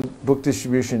went on book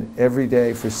distribution every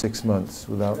day for 6 months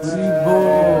without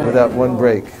one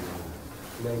break.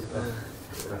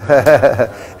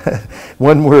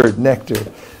 One word, nectar.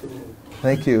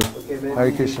 Thank you.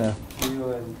 Hare Krishna.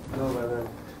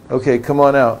 Okay, come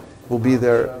on out. We'll be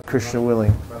there, Krishna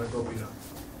willing.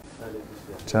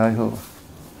 Jai Ho.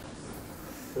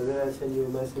 So then I send you a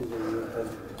message and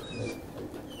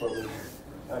you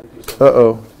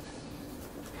Uh-oh.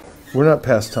 We're not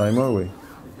past time, are we?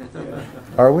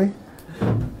 Are we?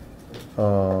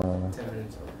 Oh,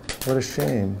 what a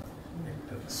shame.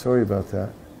 Sorry about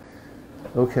that.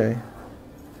 Okay.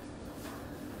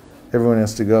 Everyone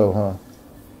has to go, huh?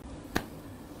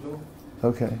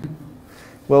 Okay.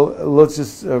 Well, let's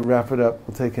just wrap it up.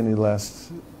 We'll take any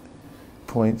last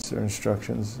points or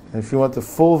instructions. And if you want the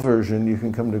full version, you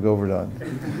can come to Govardhan.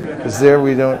 Because there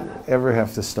we don't ever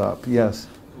have to stop. Yes?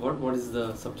 What is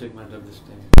the subject matter of this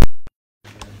time?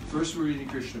 First we're reading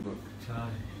Krishna book.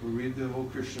 We'll read the whole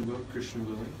Krishna book, Krishna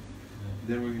willing.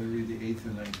 Then we're going to read the 8th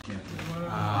and 9th canto.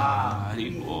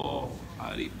 Haribol.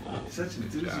 Haribol. Such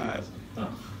enthusiasm.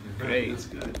 Great. That's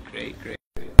good. Great.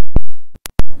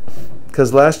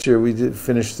 Because last year we did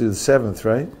finish through the 7th,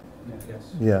 right?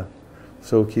 Yes. Yeah.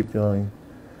 So we'll keep going.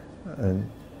 And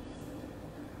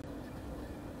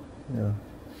yeah.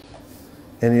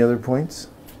 Any other points?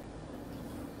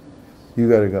 You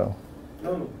got to go.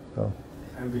 No. Oh.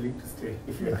 I'm willing to stay.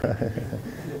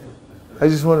 I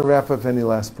just want to wrap up any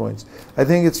last points. I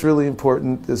think it's really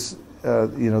important, this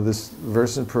this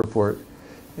verse and purport,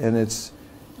 and it's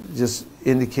just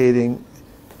indicating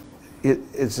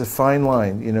it's a fine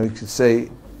line. You could say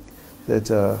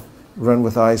that run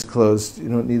with eyes closed. You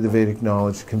don't need the Vedic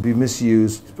knowledge. It can be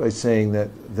misused by saying that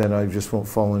then I just won't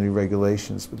follow any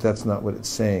regulations, but that's not what it's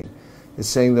saying. It's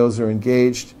saying those are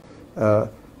engaged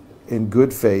in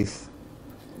good faith,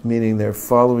 meaning they're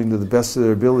following to the best of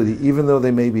their ability, even though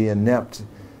they may be inept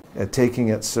at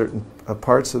taking at certain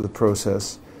parts of the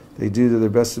process. They do to their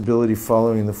best ability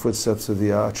following in the footsteps of the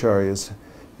acharyas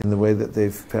in the way that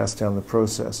they've passed down the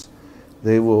process.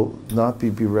 They will not be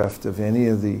bereft of any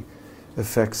of the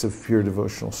effects of pure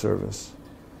devotional service.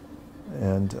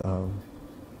 And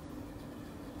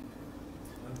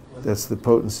that's the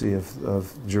potency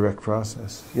of direct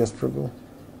process. Yes, Prabhu?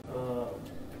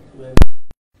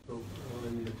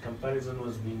 When the comparison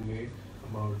was being made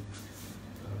about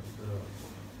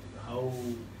how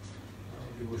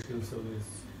devotional service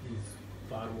is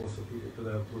far more superior to the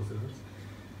other processes,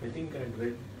 I think I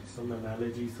read some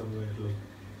analogy somewhere, like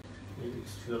maybe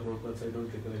it's Srila Prabhupada's, I don't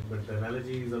recollect, but the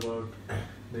analogy is about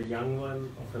the young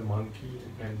one of a monkey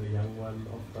and the young one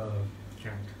of a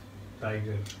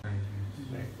tiger.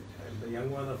 Right? And the young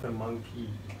one of a monkey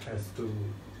has to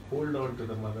hold on to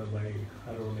the mother by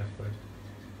her own effort,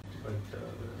 but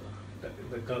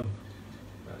the cub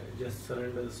just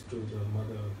surrenders to the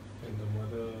mother, and the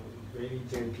mother very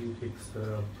gently picks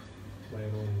her up by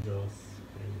her own jaws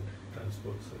and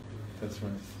transports her to. That's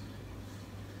right.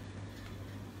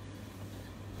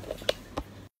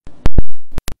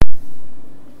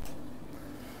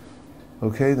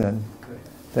 Okay then.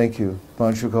 Thank you.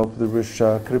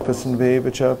 Vanchukalpadurvishya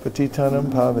kripasanvevacha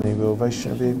patitanam pavanebhyo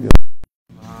vaishnavebhyo.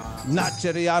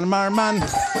 Nachari Armarman,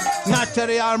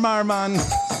 Nachari Armarman,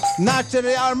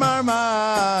 Nachari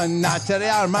Armarman, Nachari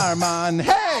Armarman,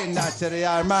 hey, Nachari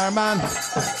Armarman,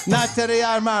 Nachari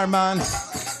Armarman,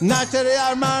 Nachari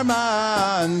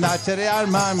Armarman, Nachari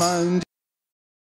Armarman.